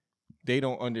 they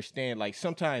don't understand, like,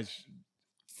 sometimes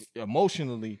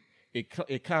emotionally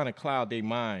it kind of cloud their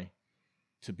mind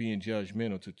to being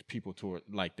judgmental to people toward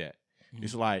like that.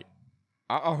 It's like,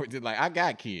 I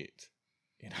got kids,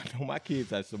 and I know my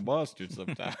kids are some monsters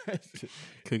sometimes.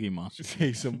 Cookie monsters.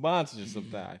 They some monsters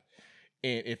sometimes.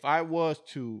 And if I was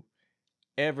to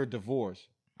ever divorce,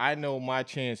 I know my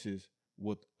chances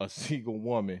with a single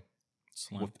woman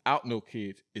without no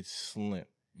kids is slim.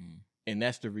 And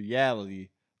that's the reality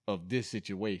of this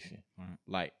situation. Right.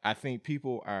 Like, I think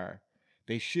people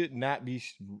they should not be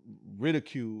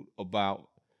ridiculed about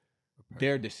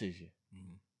their decision.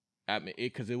 I mean,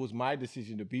 because it was my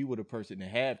decision to be with a person to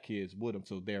have kids with them,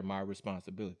 so they're my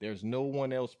responsibility. There's no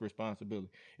one else's responsibility.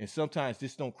 And sometimes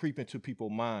this don't creep into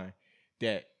people's mind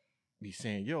that be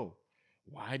saying, yo,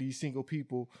 why these single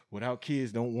people without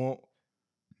kids don't want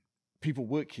people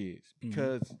with kids?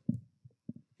 Because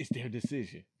it's their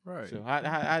decision. Right. So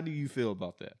how do you feel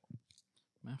about that?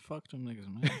 Man, fuck them niggas,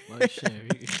 man. Like,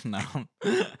 shit.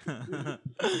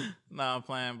 No, I'm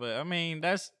playing, but I mean,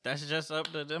 that's just up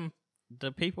to them,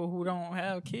 the people who don't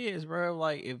have kids, bro.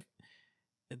 Like, if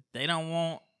they don't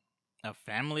want a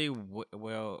family,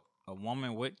 a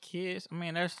woman with kids, I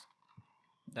mean,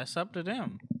 that's up to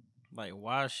them. Like,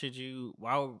 why should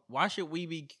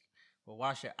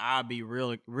I be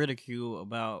ridiculed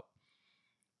about,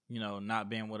 not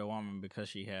being with a woman because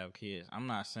she have kids? I'm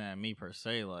not saying me per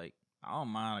se, like, I don't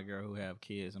mind a girl who have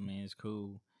kids. I mean, it's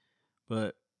cool.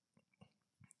 But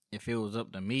if it was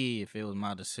up to me, if it was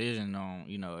my decision on,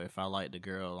 if I liked the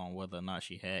girl on whether or not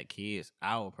she had kids,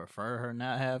 I would prefer her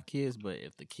not have kids. But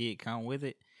if the kid come with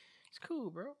it, it's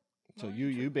cool, bro. So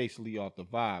you basically off the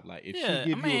vibe. Like, if she give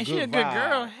you a good she a good vibe,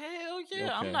 girl, hell yeah. Okay.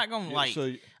 I'm not gonna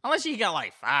unless she got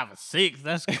like 5 or 6,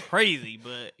 that's crazy.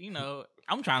 But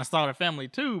I'm trying to start a family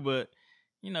too. But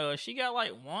if she got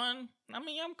like 1, I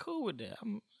mean, I'm cool with that.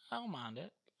 I don't mind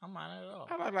that. I don't mind that at all.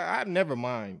 I never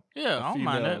mind. Yeah, I don't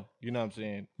mind that. You know what I'm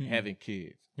saying? Having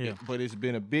kids. Yeah. But it's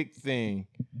been a big thing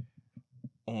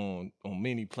on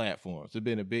many platforms. It's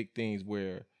been a big things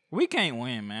where we can't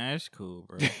win, man. It's cool,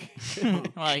 bro.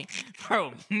 Like,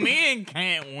 bro, men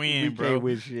can't win, bro. Can't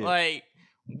win shit. Like,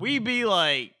 we be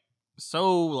like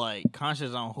so like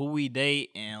conscious on who we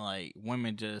date, and like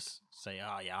women just say,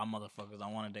 "Oh, y'all motherfuckers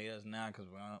don't want to date us now because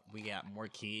we got more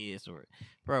kids." Or,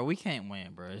 bro, we can't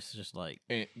win, bro. It's just like,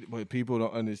 but people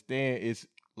don't understand. It's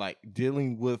like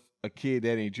dealing with a kid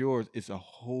that ain't yours. It's a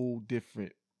whole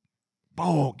different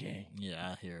ball game.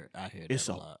 Yeah, I hear It's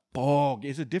that a lot.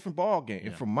 It's a different ball game. Yeah.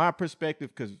 And from my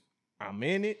perspective, because I'm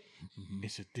in it,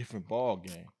 it's a different ball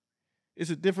game.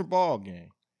 It's a different ball game.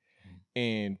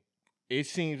 And it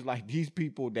seems like these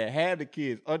people that have the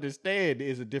kids understand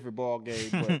it's a different ball game,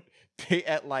 but they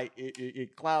act like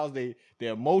it clouds their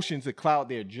emotions, it cloud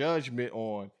their judgment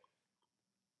on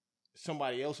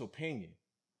somebody else's opinion.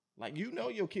 Like,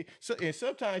 your kid. So, and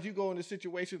sometimes you go in a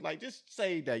situation, like, just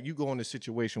say that you go in a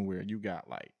situation where you got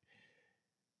like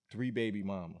 3 baby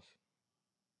mamas.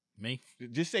 Me?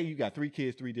 Just say you got 3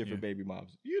 kids, 3 different baby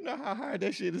mamas. You know how hard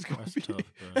that shit is going to be. Tough,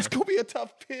 bro. It's going to be a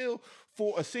tough pill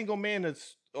for a single man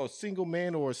or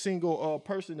a single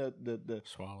person to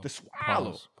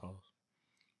Swallow. Pause.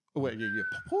 Wait,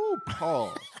 yeah. Ooh,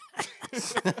 pause.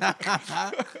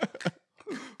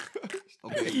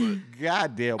 Okay, but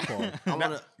Goddamn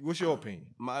pause. What's your opinion?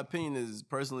 my opinion is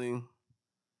personally.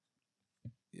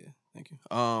 Yeah, thank you.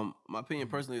 My opinion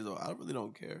personally is I really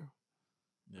don't care.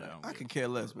 Yeah, I could care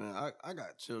less, man. I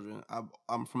got children.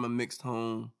 I'm from a mixed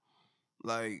home.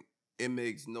 Like, it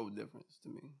makes no difference to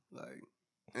me. Like,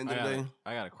 end of the day.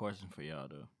 I got a question for y'all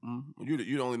though. You're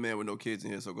the only man with no kids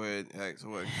in here, so go ahead, ask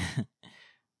away.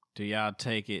 Do y'all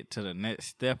take it to the next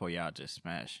step, or y'all just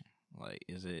smashing? Like,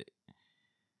 is it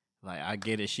like, I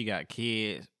get it, she got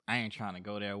kids. I ain't trying to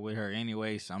go there with her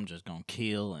anyway, so I'm just gonna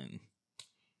kill and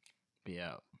be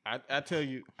out. I tell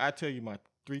you my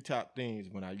 3 top things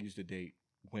when I used to date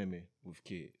women with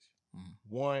kids.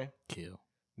 One, Kill.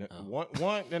 no, Oh. one,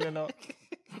 no.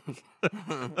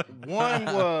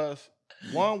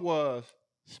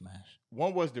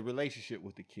 One was the relationship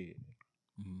with the kid,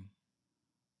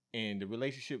 and the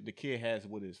relationship the kid has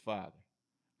with his father.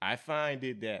 I find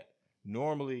it that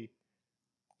normally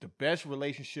the best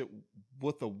relationship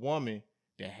with a woman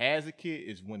that has a kid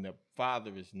is when the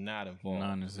father is not involved.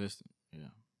 Non-existent. Yeah.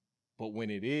 But when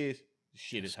it is,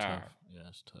 shit is hard. Tough. Yeah,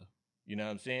 it's tough. You know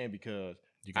what I'm saying? Because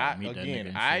You gotta meet that nigga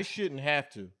and I shit. shouldn't have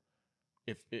to.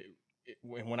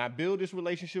 When I build this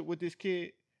relationship with this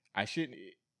kid, I shouldn't.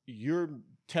 You're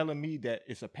telling me that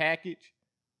it's a package.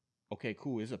 Okay,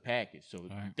 cool. It's a package. So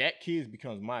Right. that kid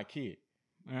becomes my kid.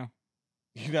 Yeah.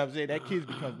 You know what I'm saying? That kid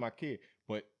becomes my kid.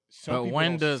 But some But people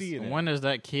when don't does see it. when does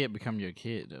that kid become your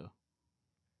kid though?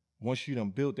 Once you done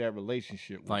built that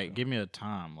relationship, with Like, them. give me a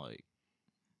time. Like,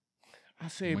 I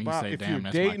say when you about say, if "Damn, you're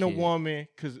that's my dating a kid." woman,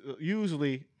 because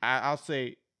usually I'll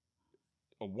say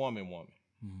a woman.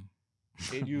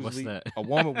 It usually what's that? a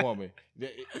woman.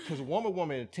 Because a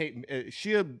woman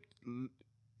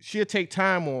she'll take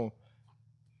time on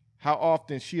how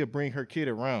often she'll bring her kid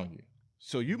around you.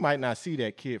 So you might not see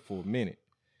that kid for a minute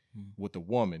with a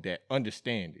woman that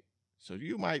understand it. So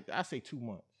I say 2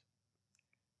 months.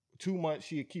 2 months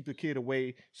she'll keep the kid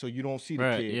away so you don't see the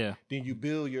Right, kid. yeah. Then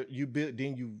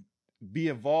you be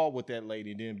involved with that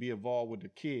lady, then be involved with the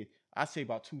kid. I say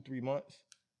about 2-3 months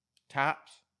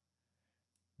tops,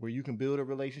 where you can build a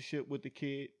relationship with the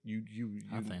kid.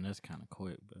 I think that's kind of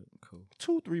quick, but cool.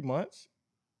 2-3 months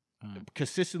Alright.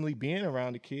 consistently being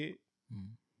around the kid.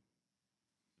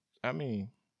 I mean,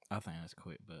 I think that's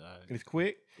quick, but it's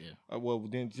quick. Yeah. Well,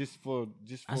 then just for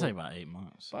I say about 8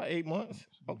 months. about 8 months.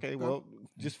 Okay, well,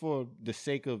 just for the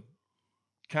sake of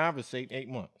conversating, 8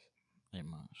 months. 8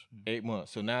 months. 8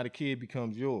 months. So now the kid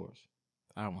becomes yours.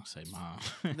 I don't want to say mine.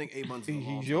 I think 8 months is a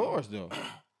long He's time. yours though.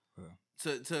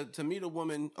 To meet a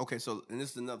woman, okay, so, and this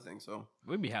is another thing, so.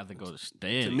 We be have to go to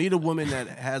steady. To meet a woman that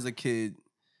has a kid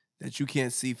that you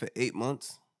can't see for 8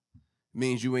 months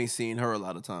means you ain't seen her a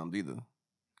lot of times either.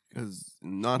 Because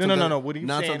No. What are you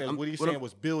saying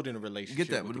was building a relationship.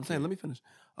 Get that? with What I'm the saying. kid. Let me finish.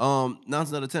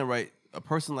 9 out of 10, right? A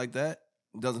person like that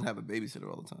doesn't have a babysitter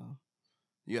all the time.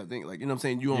 You gotta think, like, you know what I'm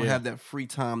saying? You don't have that free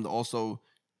time to also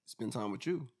spend time with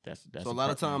you. That's so a lot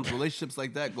of times relationships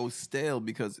like that go stale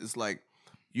because it's like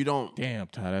you don't. Damn,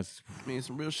 Ty, that's. I mean,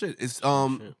 some real shit. It's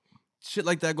shit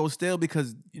like that goes stale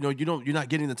because you're not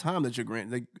getting the time that you're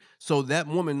granted. Like, so that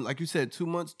woman, like you said, 2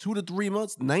 months, 2 to 3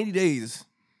 months, 90 days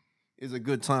is a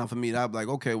good time for me. I'd be like,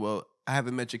 okay, well, I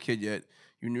haven't met your kid yet.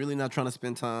 You're really not trying to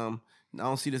spend time. I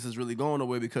don't see this as really going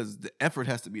nowhere because the effort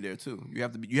has to be there too. You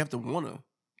have to want to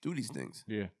do these things.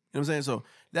 Yeah. You know what I'm saying? So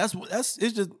it's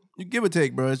just you give or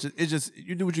take, bro. It's just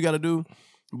you do what you got to do,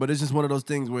 but it's just one of those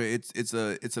things where it's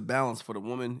a balance for the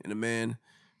woman and the man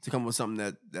to come with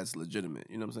something that's legitimate.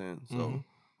 You know what I'm saying? So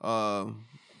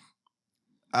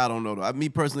I don't know though. Me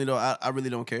personally though, I really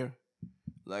don't care.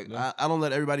 Like I don't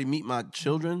let everybody meet my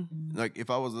children. Like if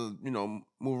I was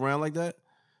move around like that,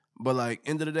 but like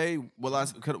end of the day,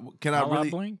 can I really?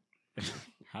 Bling?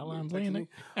 Hotline bling.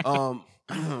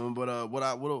 But what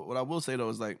I will say though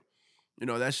is like,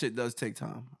 that shit does take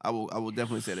time. I will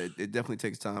definitely say that it definitely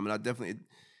takes time, and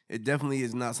it definitely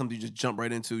is not something you just jump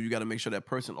right into. You got to make sure that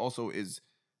person also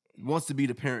wants to be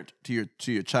the parent to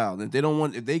your child. And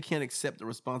if they can't accept the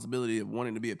responsibility of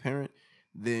wanting to be a parent,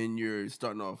 then you're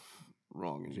starting off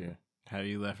wrong. Yeah. Have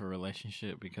you left a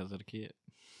relationship because of the kid?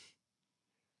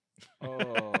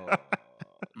 I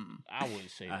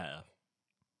wouldn't say I that. have.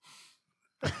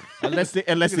 Unless the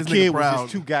this kid nigga was proud.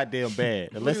 just too goddamn bad.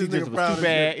 Unless he this just nigga was proud too as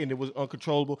bad shit. and it was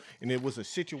uncontrollable and it was a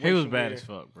situation. He was bad where as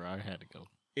fuck, bro. I had to go.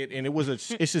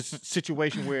 it's a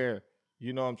situation where,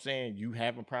 you know what I'm saying, you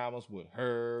having problems with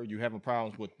her, you having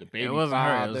problems with the baby wasn't her,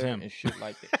 father it was him. and shit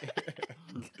like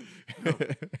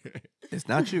that. It's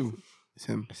not you. It's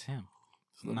him. It's him.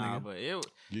 little Nah, nigga. but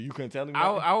You couldn't tell him.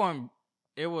 I wasn't.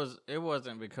 It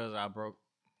wasn't because I broke.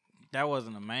 That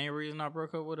wasn't the main reason I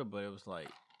broke up with her, but it was like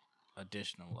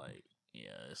additional. Like, yeah,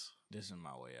 this is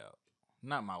my way out.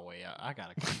 Not my way out. I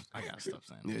gotta stop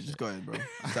saying. Yeah, this just shit. go ahead, bro.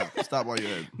 Stop while you're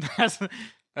ahead.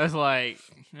 That's like,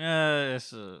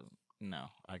 no,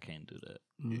 I can't do that.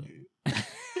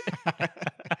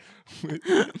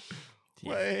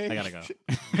 Yeah, I gotta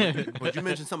go. But you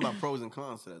mentioned something about pros and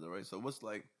cons to that, though, right? So what's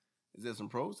like, is there some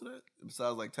pros to that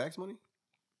besides like tax money?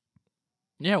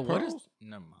 Yeah, what is? Pros?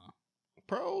 Never mind.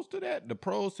 Pros to that. The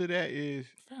pros to that is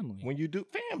Family. when you do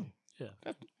family. Yeah.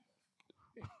 That's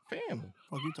family.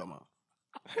 What you talking about?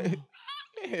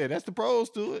 Yeah, that's the pros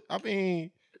to it. I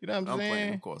mean, you know what I'm I'm saying?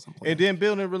 playing, of course. I'm playing. And then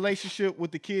building a relationship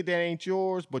with the kid that ain't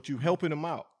yours, but you helping them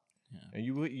out. and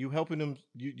you helping them.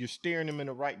 You're steering them in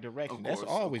the right direction. Of That's course,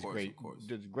 always of course, great. of course.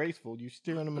 That's graceful. You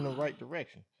steering them in the right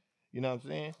direction. You know what I'm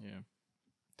saying? Yeah.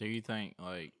 Do you think,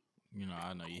 like,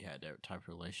 I know you had that type of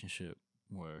relationship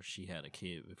where she had a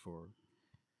kid before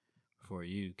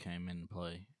you came into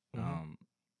play. Mm-hmm.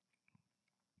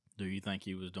 Do you think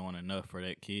he was doing enough for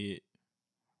that kid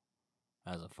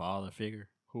as a father figure?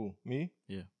 Who, me?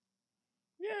 Yeah.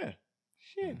 Yeah.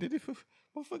 Shit. Did it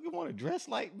motherfucker want to dress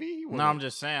like me? No, I'm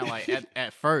just saying, like,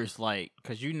 at first, like,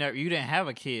 because you didn't have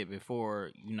a kid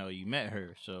before, you met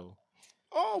her, so.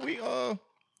 Oh,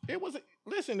 it was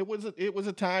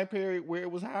a time period where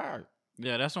it was hard.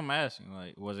 Yeah, that's what I'm asking.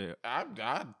 Like, was it?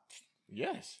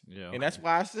 Yes. Yeah. Okay. And that's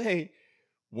why I say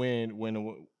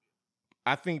when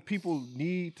I think people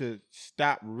need to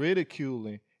stop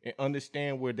ridiculing and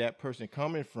understand where that person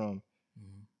coming from.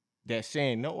 Mm-hmm. That's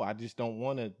saying, no, I just don't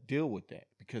want to deal with that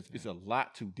because it's a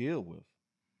lot to deal with.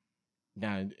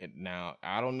 Now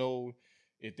I don't know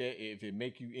if it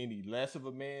make you any less of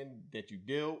a man that you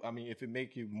deal. I mean, if it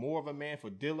make you more of a man for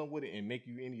dealing with it and make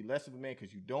you any less of a man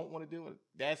because you don't want to deal with it,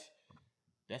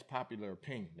 that's popular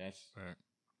opinion.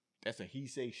 That's a he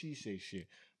say, she say shit.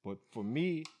 But for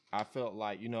me, I felt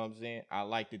like, you know what I'm saying? I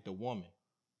liked it the woman.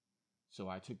 So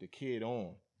I took the kid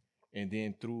on. And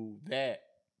then through that,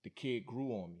 the kid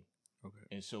grew on me.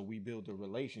 Okay. And so we built a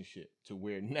relationship to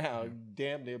where now,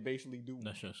 damn, they basically do.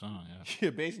 That's your son, yeah. Yeah,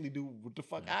 basically do what the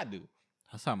fuck I do.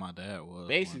 That's how my dad was.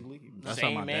 Basically, That's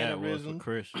same how my dad was with mannerisms.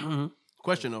 Chris.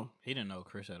 Question though. He didn't know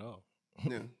Chris at all.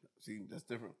 Yeah. See, that's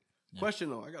different. Yeah. Question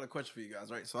though. I got a question for you guys,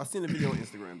 right? So I seen a video on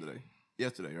Instagram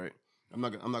yesterday, right? I'm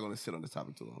not gonna sit on this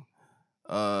topic too long.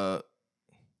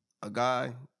 A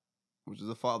guy, which is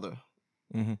a father,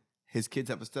 Mm-hmm. his kids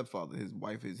have a stepfather. His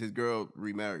wife his girl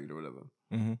remarried or whatever.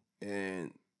 Mm-hmm.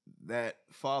 And that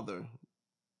father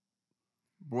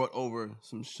brought over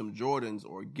some Jordans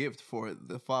or a gift for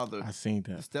the father, I seen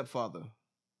the that. stepfather.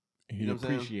 He You know what I'm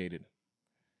saying? appreciated.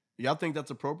 Y'all think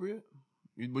that's appropriate?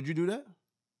 Would you do that?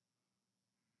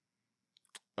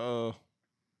 I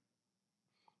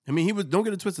mean, don't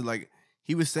get it twisted. Like,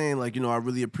 he was saying, like, I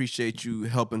really appreciate you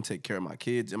helping take care of my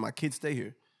kids, and my kids stay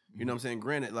here. You know what I'm saying?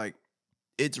 Granted, like,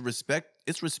 it's respectful.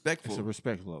 It's a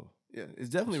respect level. Yeah, it's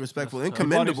definitely respectful and tough.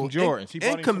 commendable. He bought him some Jordans. He bought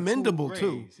And him some commendable cool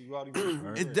too. Grays. He bought him some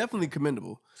It's Grays. definitely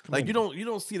commendable. It's Like, commendable. you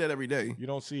don't see that every day. You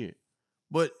don't see it.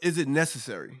 But is it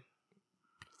necessary?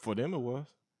 For them, it was.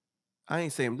 I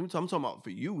ain't saying. I'm talking about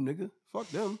for you, nigga. Fuck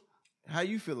them. How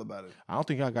you feel about it? I don't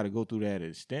think I got to go through that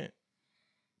extent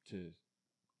to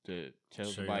tell Show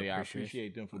your somebody I appreciation.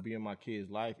 appreciate them for being in my kid's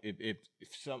life. If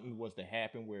something was to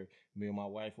happen where me and my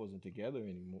wife wasn't together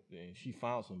anymore and she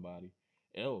found somebody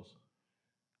else,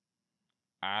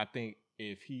 I think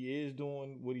if he is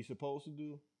doing what he's supposed to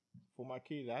do for my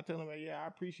kids, I tell him, yeah, I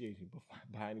appreciate you. But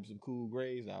buying him some cool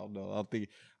grades, I don't know.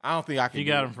 I don't think I can. You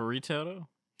do got it. him for retail though?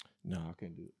 No, I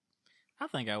couldn't do it. I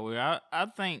think I will. I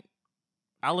think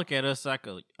I look at us like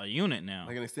a unit now.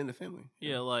 Like an extended family.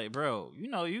 Yeah, like, bro,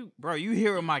 you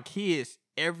here with my kids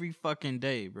every fucking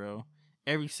day, bro.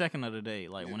 Every second of the day.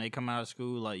 Like, when they come out of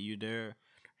school, like, you there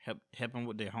helping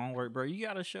with their homework, bro. You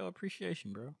gotta show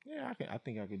appreciation, bro. Yeah, I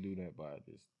think I could do that by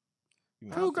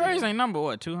just. Cool grades ain't number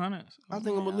what, 200? I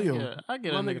think I'm a Leo. I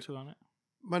get My a nigga nigga- 200.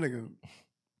 My nigga.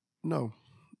 No.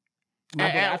 No,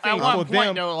 but I At think one for point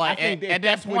them, though, I like think at that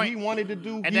that's what point, he wanted to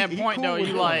do. at he- that he point cool though, with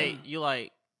you it.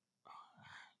 like,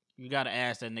 you gotta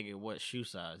ask that nigga what shoe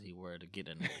size he wear to get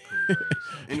a nigga cool grades.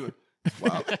 Anyway.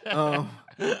 Wow.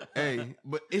 Hey,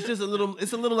 but it's just a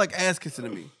little like ass kissing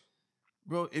to me.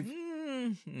 Bro, if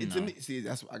it's No. a me, see,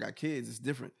 that's I got kids, it's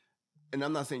different. And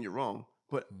I'm not saying you're wrong,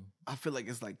 but I feel like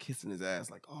it's like kissing his ass,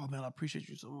 like, oh man, I appreciate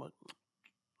you so much.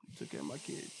 You took care of my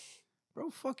kids.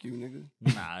 Bro, fuck you, nigga.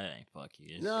 Nah, it ain't fuck you.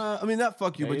 It's- Nah, I mean not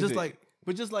fuck you, Hey, but is just it- like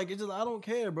it's just I don't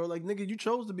care, bro. Like, nigga, you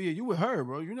chose to be here. You with her,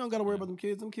 bro. You don't gotta worry about them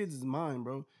kids. Them kids is mine,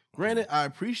 bro. Granted, I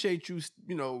appreciate you,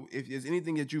 if there's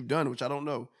anything that you've done, which I don't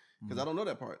know, because I don't know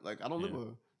that part. Like, I don't live with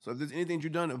her. So if there's anything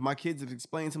you've done, if my kids have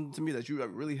explained something to me that you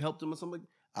have really helped them or something,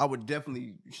 I would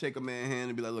definitely shake a man's hand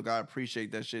and be like, look, I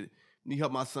appreciate that shit. You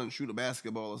help my son shoot a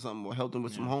basketball or something, or help him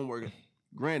with some homework.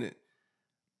 Granted,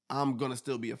 I'm gonna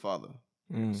still be a father.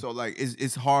 So like,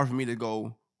 it's hard for me to go,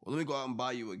 well, let me go out and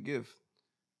buy you a gift,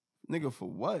 nigga. For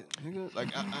what, nigga? Like,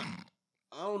 I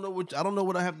don't know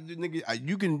what I have to do, nigga.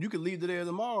 You can leave today or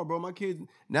tomorrow, bro. My kids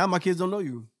don't know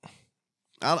you.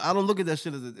 I don't look at that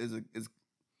shit as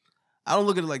I don't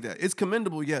look at it like that. It's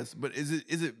commendable, yes, but is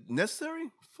it necessary?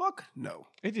 Fuck no.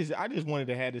 I just wanted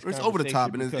to have this. It's over the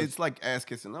top, and because it's like ass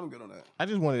kissing. I'm good on that. I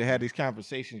just wanted to have these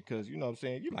conversations because you know what I'm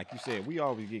saying. Like you said, we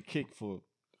always get kicked for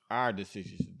our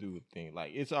decisions to do a thing.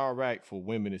 Like it's all right for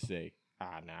women to say,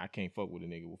 I can't fuck with a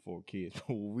nigga with 4 kids.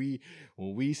 when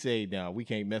we say now we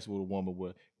can't mess with a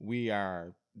woman, we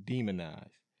are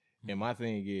demonized. And my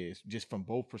thing is, just from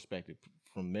both perspectives,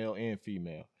 from male and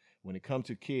female, when it comes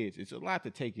to kids, it's a lot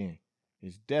to take in.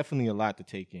 It's definitely a lot to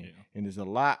take in. Yeah. And there's a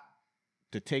lot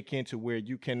to take in to where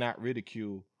you cannot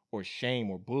ridicule or shame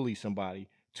or bully somebody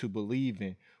to believe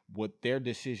in what their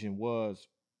decision was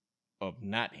of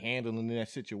not handling that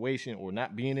situation or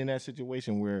not being in that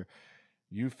situation where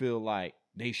you feel like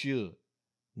they should.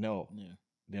 No,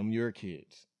 them your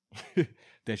kids.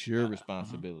 That's your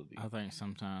responsibility. I think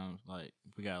sometimes like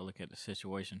we gotta look at the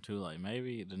situation too. Like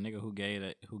maybe the nigga who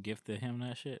gifted him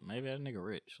that shit, maybe that nigga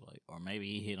rich. Like, or maybe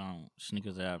he hit on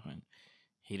Sneakers app and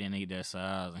he didn't eat that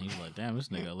size, and he was like, "Damn, this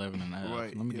nigga 11 and a half.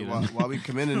 Right. Let me get While we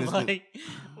commending this, like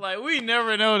we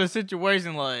never know the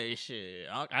situation. Like shit,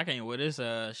 I can't wear this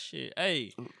shit.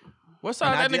 Hey, what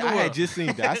size that nigga I was? had just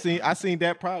seen that. I seen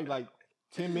that probably like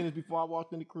 10 minutes before I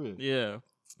walked in the crib. Yeah.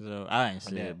 So I ain't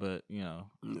see it, but you know,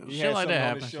 He shit had like something that on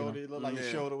happens. his shoulder. It looked like his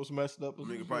shoulder was messed up.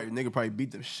 nigga probably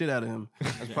beat the shit out of him.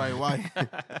 That's probably why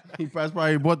he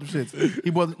probably bought them shits. He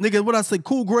bought nigga. What I say?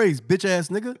 Cool grades, bitch ass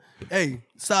nigga. Hey,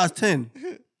 size 10,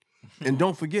 and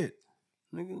don't forget,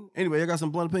 nigga. Anyway, I got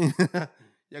some blunt opinion.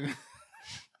 That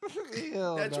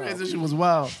transition was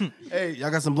wild. Hey, y'all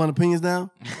got some blunt opinions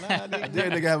now? I dare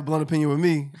nigga have a blunt opinion with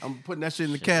me. I'm putting that shit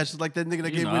in the cash. It's like that nigga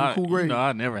that gave me the cool grade. You know,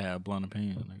 I never had blunt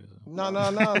opinion. Nigga. No.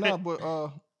 But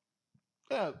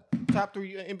yeah, top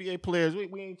 3 NBA players. We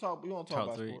don't talk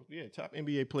about 3. sports. Yeah, top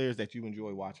NBA players that you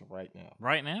enjoy watching right now.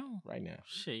 Right now? Right now.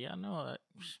 Shit, y'all know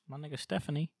my nigga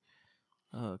Stephanie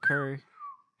Curry.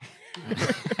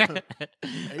 That's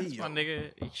my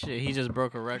nigga. Shit, he just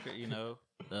broke a record. You know,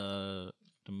 the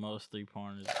most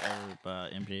 3-pointers ever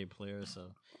by NBA players.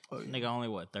 So, nigga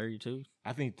only 32.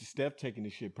 I think Steph taking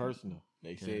this shit personal.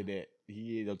 They said that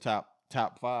he is a top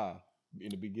 5 in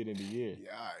the beginning of the year. Yeah,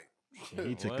 all right. And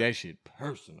he took that shit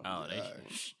personal. Oh, they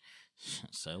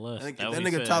say less. That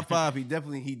nigga top 5. He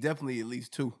definitely at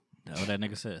least 2. That's what that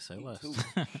nigga said. Say less. All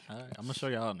right, I'm gonna show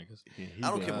y'all niggas. Yeah, I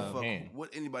don't give a fuck what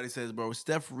anybody says, bro.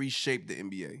 Steph reshaped the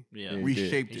NBA. Yeah,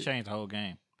 reshaped it. He changed the whole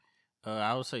game.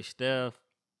 I would say Steph,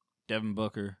 Devin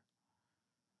Booker,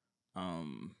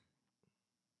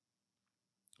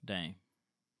 Dame.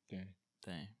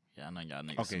 Yeah, I know y'all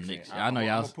niggas some niggas. I know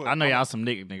y'all some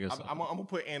niggas. I'm gonna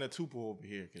put Antetokounmpo over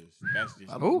here because that's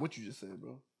just what you just said,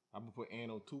 bro. I'm gonna put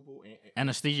Antetokounmpo.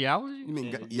 Anesthesiology? You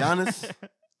mean Giannis?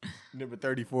 Number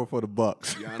 34 for the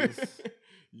Bucks.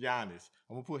 Giannis.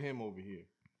 I'm gonna put him over here.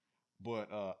 But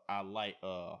I like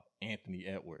Anthony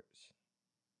Edwards.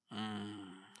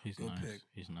 He's nice. Pick.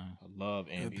 He's nice. I love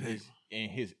Anthony.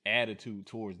 And his attitude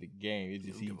towards the game. It's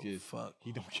just he don't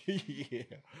care.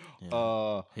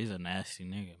 Yeah. He's a nasty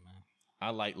nigga, man. I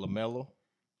like LaMelo.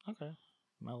 Okay.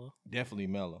 Melo. Definitely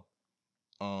Melo.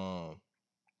 Who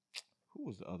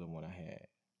was the other one I had?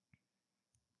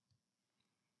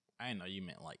 I didn't know you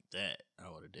meant like that.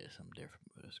 I would have did something different,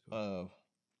 but it's cool.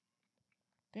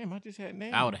 Damn, I just had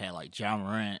names. I would have had like Ja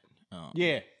Morant.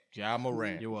 Yeah, Ja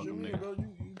Morant. You're welcome, nigga. Bro,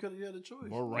 you could have had a choice.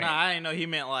 Morant. Nah, I didn't know he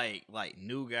meant like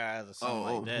new guys or something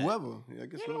like that. Whoever. Yeah, I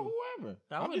guess whoever.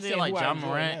 I would have like Ja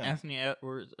Morant, Anthony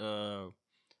Edwards. I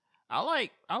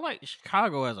like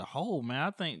Chicago as a whole, man.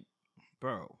 I think,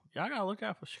 bro, y'all gotta look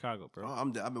out for Chicago, bro.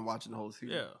 I've been watching the whole season.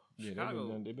 Yeah,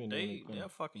 Chicago. They're a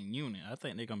fucking unit. I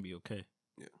think they're gonna be okay.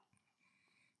 Yeah.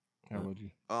 How about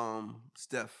you?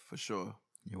 Steph for sure.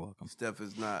 You're welcome. Steph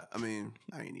is not. I mean,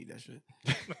 I ain't need that shit.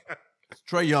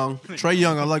 Trae Young.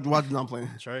 I like to watch him. I'm playing.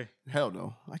 Trae. Hell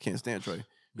no, I can't stand Trae.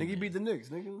 Nigga, he beat the Knicks,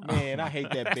 nigga. Man, I hate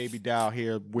that baby doll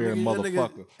hair wearing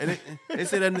motherfucker. And they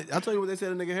say that. I'll tell you what they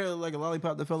said. The nigga hair look like a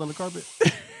lollipop that fell on the carpet.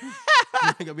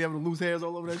 Nigga be having loose hairs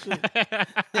all over that shit.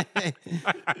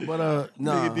 But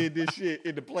nah. Nigga did this shit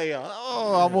in the playoffs.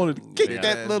 Oh, I wanted to kick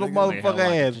that little motherfucker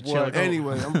ass, boy.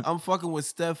 Anyway, I'm fucking with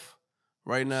Steph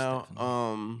right now.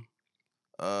 I'm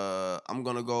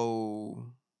gonna go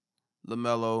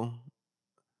LaMelo,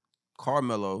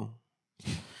 Carmelo,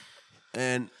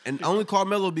 and only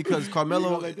Carmelo because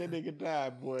Carmelo. Let that nigga die,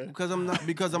 boy. Because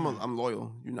I'm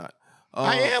loyal. You're not.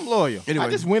 I am loyal. Anyway, I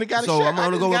just went and got a so shot. I'm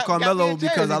gonna go with Carmelo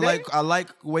because I like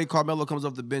the way Carmelo comes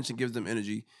off the bench and gives them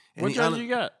energy. And what jersey you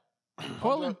got?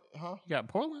 Portland? Huh? You got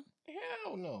Portland?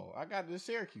 Hell no. I got the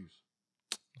Syracuse.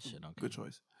 Shit, okay. Good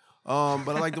choice. But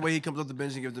I like the way he comes off the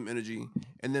bench and gives them energy.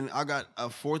 And then I got a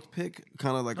 4th pick,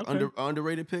 kind of like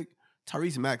underrated pick,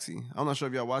 Tyrese Maxey. I'm not sure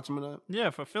if y'all watch him or not.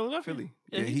 Yeah, for Philadelphia. Philly.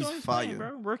 Yeah, he's fire. Playing,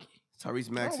 bro. Rookie. Tyrese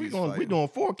Maxey is we doing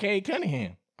 4K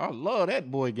Cunningham. I love that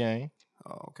boy game.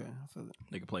 Oh, okay. I feel it.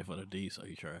 Nigga play for the D, so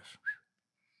he trash.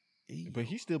 But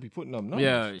he still be putting up numbers.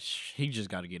 Yeah, he just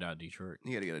got to get out of Detroit.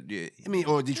 He gotta get a. I mean,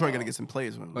 or Detroit gotta get some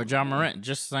players for him. Or John Morant,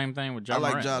 just the same thing with I John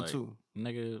like Morant. Ja too.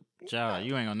 Nigga, Ja,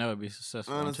 you ain't gonna never be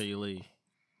successful until you leave.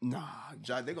 Nah,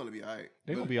 Ja, they're gonna be all right.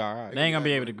 They're gonna be all right. They ain't gonna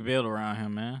be able to build around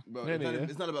him, man. Bro, Yeah,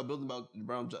 it's not about building about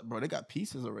Brown. Bro, they got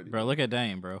pieces already. Bro, look at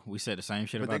Dame, bro. We said the same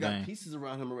shit but about they got Dame. pieces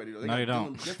around him already. Though. No, they got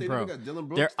don't. Dylan, yes, they Bro, do. They got Dylan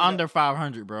Brooks. They're They got- under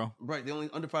 500, bro. Right, they're only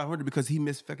under 500 because he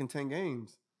missed fucking 10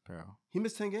 games. Bro, He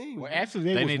missed 10 games. Well, bro. actually,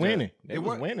 They they need was to- winning. They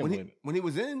was winning when with he, it. when he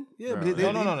was in. Yeah, Bro, but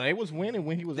they, No. They was winning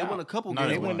when he was They out. won a couple No,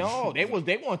 games. They won. No,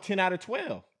 they won 10 out of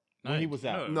 12 when he was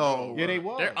out. No, Yeah, they bro.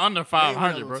 was. they're under They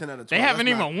 500, ain't bro. 10 out of They 12. haven't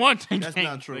That's even won 10 that's games.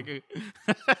 not true. Nigga.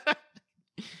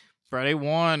 Bro, they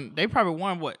won. They probably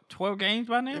won what 12 games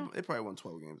by They, now. they probably won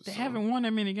 12 games. They so. haven't won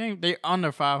that many games. They're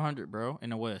under 500, bro, in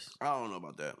the West. I don't know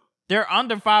about that. They're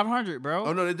under 500, bro.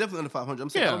 Oh no, they're definitely under 500. I'm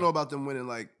saying I Yeah. don't know about them winning.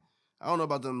 Like I don't know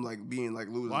about them like being like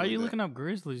losers. Why are like you that. looking up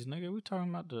Grizzlies, nigga? We talking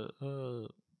about the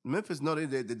Memphis? No, they're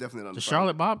definitely under The 500.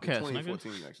 Charlotte Bobcats, They're nigga.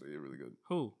 2014 actually. They're really good.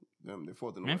 who? They're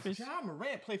fourth in the Memphis? John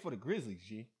Morant played for the Grizzlies,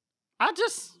 G. I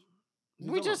just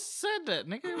West. we just said that,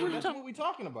 nigga. What you That's talking? what we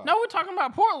talking about. No, we're talking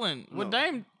about Portland with No.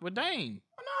 Dame. With Dame.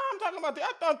 No, I'm talking about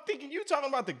I'm thinking you talking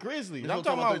about the Grizzlies. You're I'm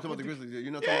talking about the Grizzlies.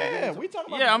 You're not talking about the Yeah, Grizzlies. we talking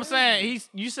about. Yeah, the I'm saying Grizzlies.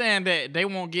 you saying that they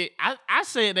won't get. I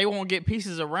said they won't get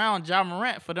pieces around Ja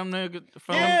Morant for them niggas.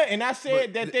 For Yeah, them. and I said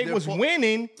But that they they're was for-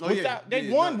 winning Oh, yeah, without. They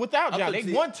yeah, won no. without I John. thought- They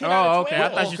see- won 10 out Oh, of okay.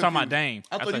 12. I thought you were talking about Dame.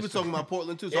 I thought you were talking about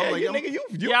Portland too. So Yeah, I'm like, you I'm- nigga,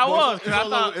 you Yeah, I was. It's 'cause I all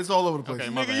thought. over- it's all over the place. Okay,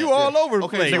 my nigga, bad. you all over the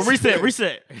Okay, place. Nigga,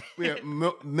 reset. Yeah,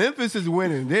 Memphis is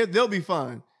winning. They'll be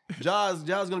fine. Ja's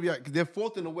gonna be all right. They're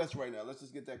fourth in the West right now. Let's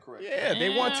just get that correct. Yeah, they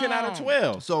won 10 out of Damn.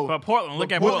 12. So But Portland,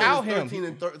 look at Portland Portland. Without is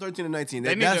him. 13 and 19.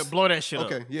 They need to blow that shit up.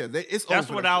 Okay, yeah, it's That's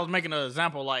over what for I that was making an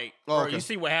example. Like, Oh, bro, okay. you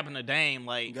see what happened to Dame.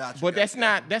 Like, shit. Gotcha, But that's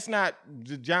gotcha. not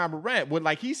John Morant. But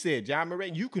like he said, John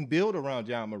Morant, you can build around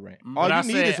John Morant. All but you I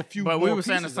need said, is a few. but we more were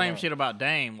saying the pieces same around. shit about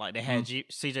Dame. Like they had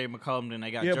C.J. McCollum, then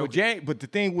they got Yeah, Jokic. but the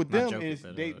thing with Not them Jokic, is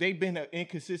but, they've been an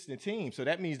inconsistent team. So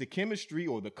that means the chemistry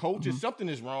or the coaches, something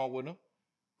is wrong with them.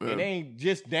 Yeah. It ain't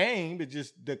just Dame, it's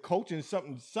just the coaching.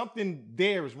 Something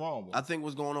there is wrong with I them. think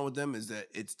what's going on with them is that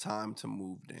it's time to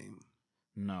move Dame.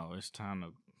 No, it's time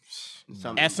to. It's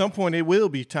time At some point, it will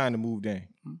be time to move Dame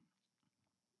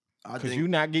I because think you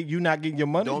not getting your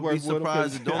money don't worth be with him,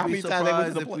 'cause surprised. how Don't be many times they went to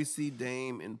surprised the if play- we see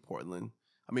Dame in Portland.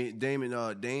 I mean, Dame and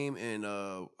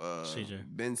CJ.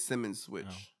 Ben Simmons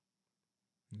switch.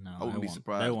 No, I wouldn't be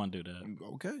surprised. They won't do that.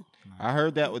 Okay, I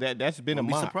heard that's been don't a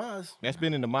be mock. surprised. That's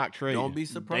been in the mock trade. Don't be They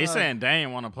surprised. saying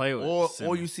Dame want to play with. or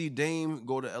Simmons. you see Dame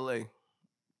go to LA.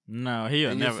 No,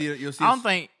 he'll And never. you'll see I don't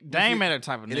think Dame see- ain't that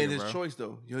type of It ain't nigga, his bro. choice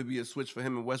though. He'll be a switch for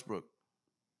him and Westbrook.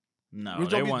 No,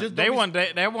 Just they don't be- want. just They don't be-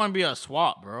 want. They want to be a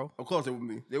swap, bro. Of course it would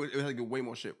be. They would have to get way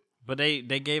more shit. But they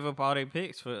gave up all their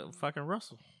picks for fucking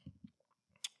Russell.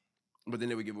 But then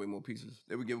they would give away more pieces.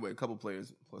 They would give away a couple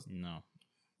players plus. No,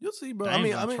 You'll see, bro.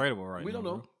 Dame's I mean, untradeable right we now. don't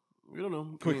know. Bro. We don't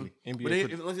know. Quickly, I mean, NBA but they,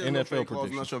 prediction. unless he has no NFL trade clause, I'm not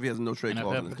prediction. sure if he has no trade NFL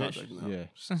clause in his prediction. contract. now. Yeah.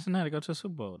 Cincinnati go to the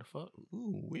Super Bowl. The fuck?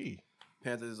 Ooh wee.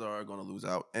 Panthers are going to lose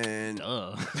out, and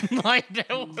Duh. Like that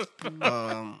was.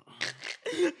 um,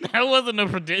 That wasn't a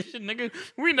prediction, nigga.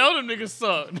 We know them niggas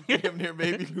suck. Damn near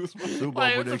made me lose my. Super Bowl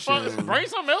Like, what the fuck? prediction. Bring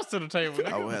something else to the table, I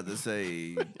nigga. would have to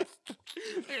say,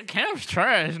 Nigga, Cam's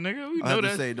trash, nigga. We I know have to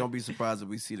that. say, don't be surprised if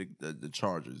we see the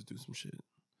Chargers do some shit.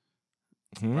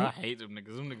 Bro, I hate them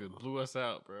niggas. Them niggas blew us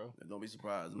out, bro. Don't be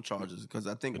surprised, them Chargers, because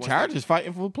I think The once Chargers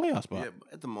fighting for a playoff spot. Yeah,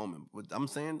 at the moment, but I'm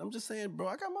just saying, bro.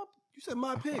 I got my. You said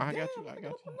my pick. I got Damn, you. I nigga,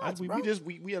 got I'm you. nuts, We bro. just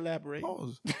we elaborate.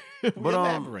 Pause. We But,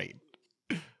 elaborate.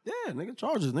 Yeah, nigga,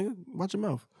 Chargers, nigga. Watch your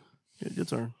mouth. Your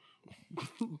turn.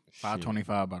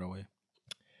 525, by the way.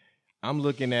 I'm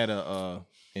looking at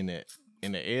in the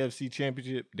AFC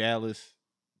Championship, Dallas,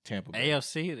 Tampa Bay.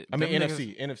 AFC. I mean them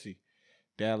niggas- NFC.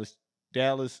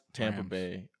 Dallas, Tampa Rams.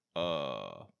 Bay.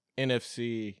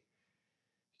 NFC,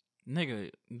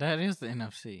 Nigga, that is the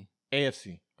NFC.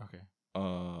 AFC. Okay.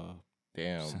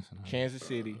 Damn. Cincinnati. Kansas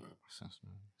City.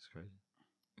 Cincinnati. It's crazy.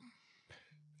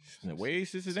 The way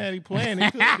Cincinnati playing,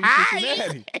 it could be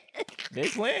Cincinnati. They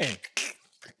playing.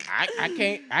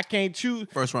 I can't choose.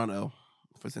 First round L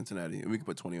for Cincinnati, and we can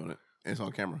put 20 on it. And it's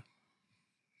on camera.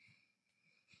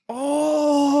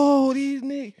 Oh, these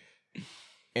niggas.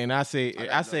 And I say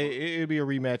it'll be a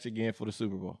rematch again for the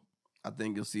Super Bowl. I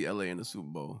think you'll see LA in the Super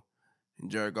Bowl, and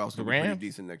Jared Goff's The gonna be pretty Rams?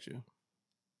 decent next year.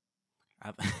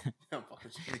 I- I'm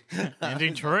fucking In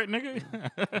Detroit, nigga.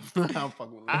 I'm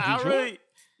fucking with I Detroit? really,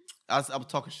 I was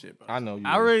talking shit, bro. I know you.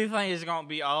 I really think it's gonna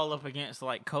be all up against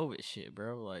like COVID shit,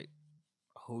 bro. Like,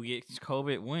 who gets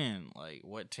COVID when? Like,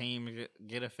 what team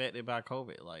get affected by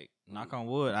COVID? Like, knock on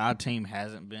wood, our team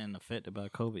hasn't been affected by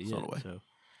COVID It's on yet. the way. So,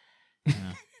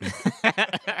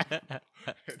 That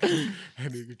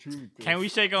nigga truly. Can we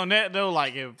shake on that though?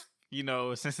 Like if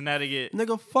Cincinnati get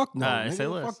Nigga, fuck no. Alright, Nigga, say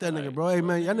less. fuck that nigga, Alright. bro. Hey,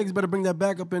 man, y'all niggas better bring that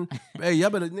back up and hey, y'all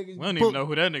better niggas. we don't even know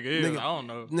who that nigga is. Nigga, I don't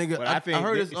know. Nigga, But I I think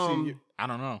heard that- it's see, I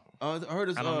don't know. I heard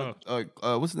it's I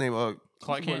don't what's his name?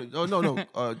 Clark Kent? Oh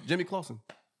no, Jimmy Clausen.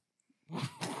 Oh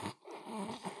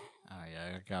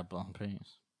yeah, I got blown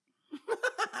pants.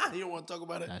 You don't want to talk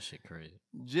about it? That shit crazy.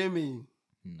 Jimmy.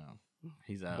 No,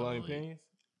 he's out. Bloody of the league. pants.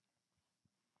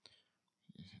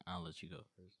 I'll let you go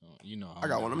first. You know, I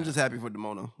got one. I'm just happy for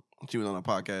Demona. She was on our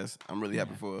podcast. I'm really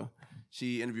happy for her.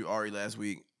 She interviewed Ari last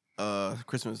week.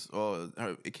 Christmas,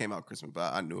 it came out Christmas,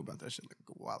 but I knew about that shit like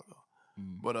a while ago.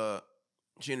 But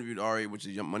she interviewed Ari, which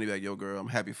is Moneybag Yo Girl. I'm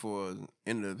happy for her.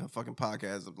 Ended her fucking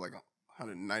podcast of like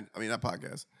 190. I mean, that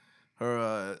podcast.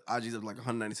 Her IG's up like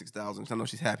 196,000. I know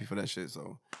she's happy for that shit.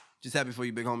 So just happy for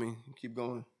you, big homie. Keep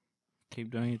going.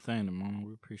 Keep doing your thing, Demona.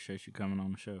 We appreciate you coming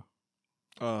on the show.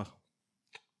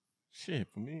 Shit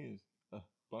for me is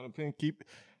bloody pants. Keep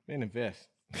man, invest.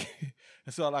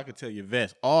 That's all I can tell you.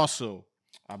 Invest. Also,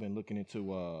 I've been looking into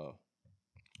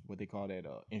what they call that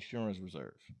insurance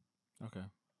reserves. Okay.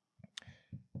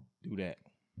 Do that.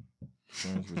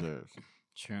 Insurance reserves.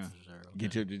 Insurance reserve.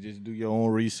 Okay. Just do your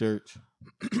own research.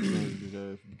 Insurance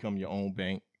reserve. Become your own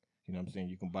bank. You know what I'm saying?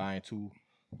 You can buy into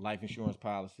life insurance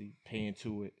policy, pay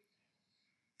into it.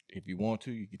 If you want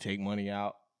to, you can take money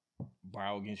out,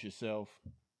 borrow against yourself.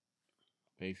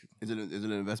 Basically, Is it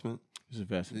an investment? it's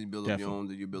investment. Did you build up your own?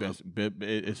 Did you build up?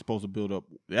 It's supposed to build up.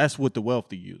 That's what the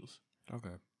wealthy use. Okay.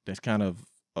 That's kind of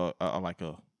like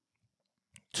a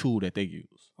tool that they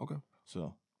use. Okay.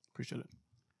 So Appreciate it.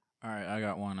 All right, I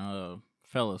got one.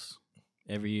 Fellas,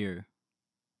 every year,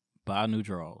 buy new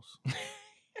drawers.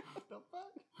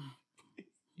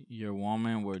 Your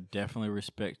woman will definitely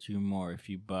respect you more if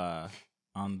you buy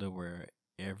underwear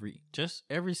every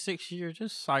 6 years.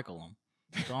 Just cycle them,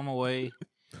 throw them away.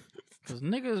 Cause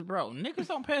niggas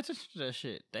don't pay attention to that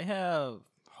shit. They have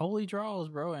holy drawers,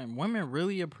 bro, and women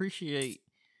really appreciate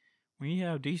when you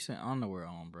have decent underwear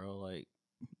on, bro. Like,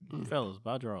 fellas,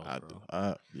 buy drawers,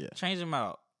 bro. Yeah. Change them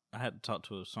out. I had to talk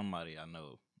to somebody I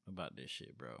know about this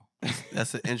shit, bro.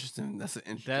 That's an interesting. That's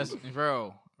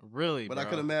bro, really. But bro. I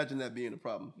could imagine that being a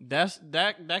problem.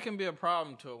 That can be a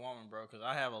problem to a woman, bro. Because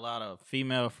I have a lot of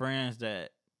female friends that,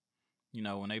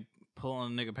 when they pull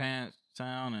on a nigga pants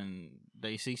down and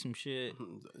they see some shit,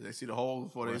 They see the hole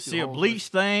before they see a the hole. bleach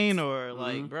stain, or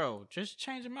like, bro, just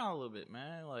change them out a little bit,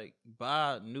 man. Like,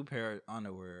 buy a new pair of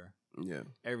underwear Yeah.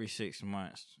 every 6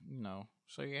 months,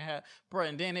 so you have, bro,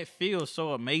 and then it feels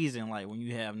so amazing, like when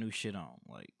you have new shit on,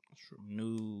 like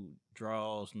new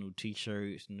drawers, new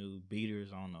t-shirts, new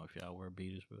beaters. I don't know if y'all wear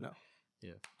beaters, but No.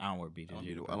 yeah, I don't wear beaters.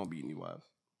 I don't beat any wives.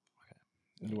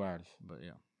 New artists. But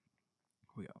yeah,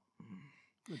 we go.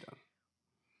 We're done.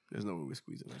 There's no way we're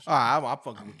squeezing that shit. All right, I'm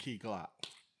fucking with Key Glock.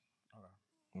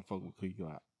 I'm fucking with Key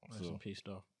Glock. Rest in peace,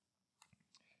 though.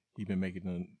 He been making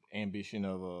an ambition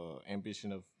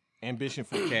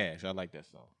for cash. I like that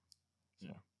song.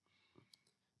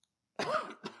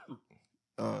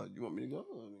 You want me to go?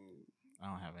 I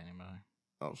don't have anybody.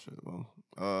 Oh shit.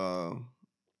 Well,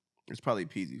 it's probably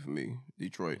Peasy for me.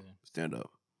 Detroit. Yeah. Stand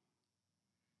up.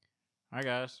 All right,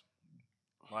 guys.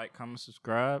 Like, comment,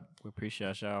 subscribe. We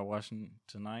appreciate y'all watching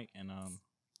tonight. And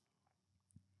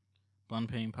Bun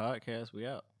Pain Podcast, we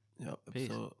out. Yep. Peace.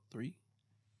 Episode 3.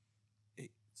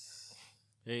 8.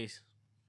 Peace.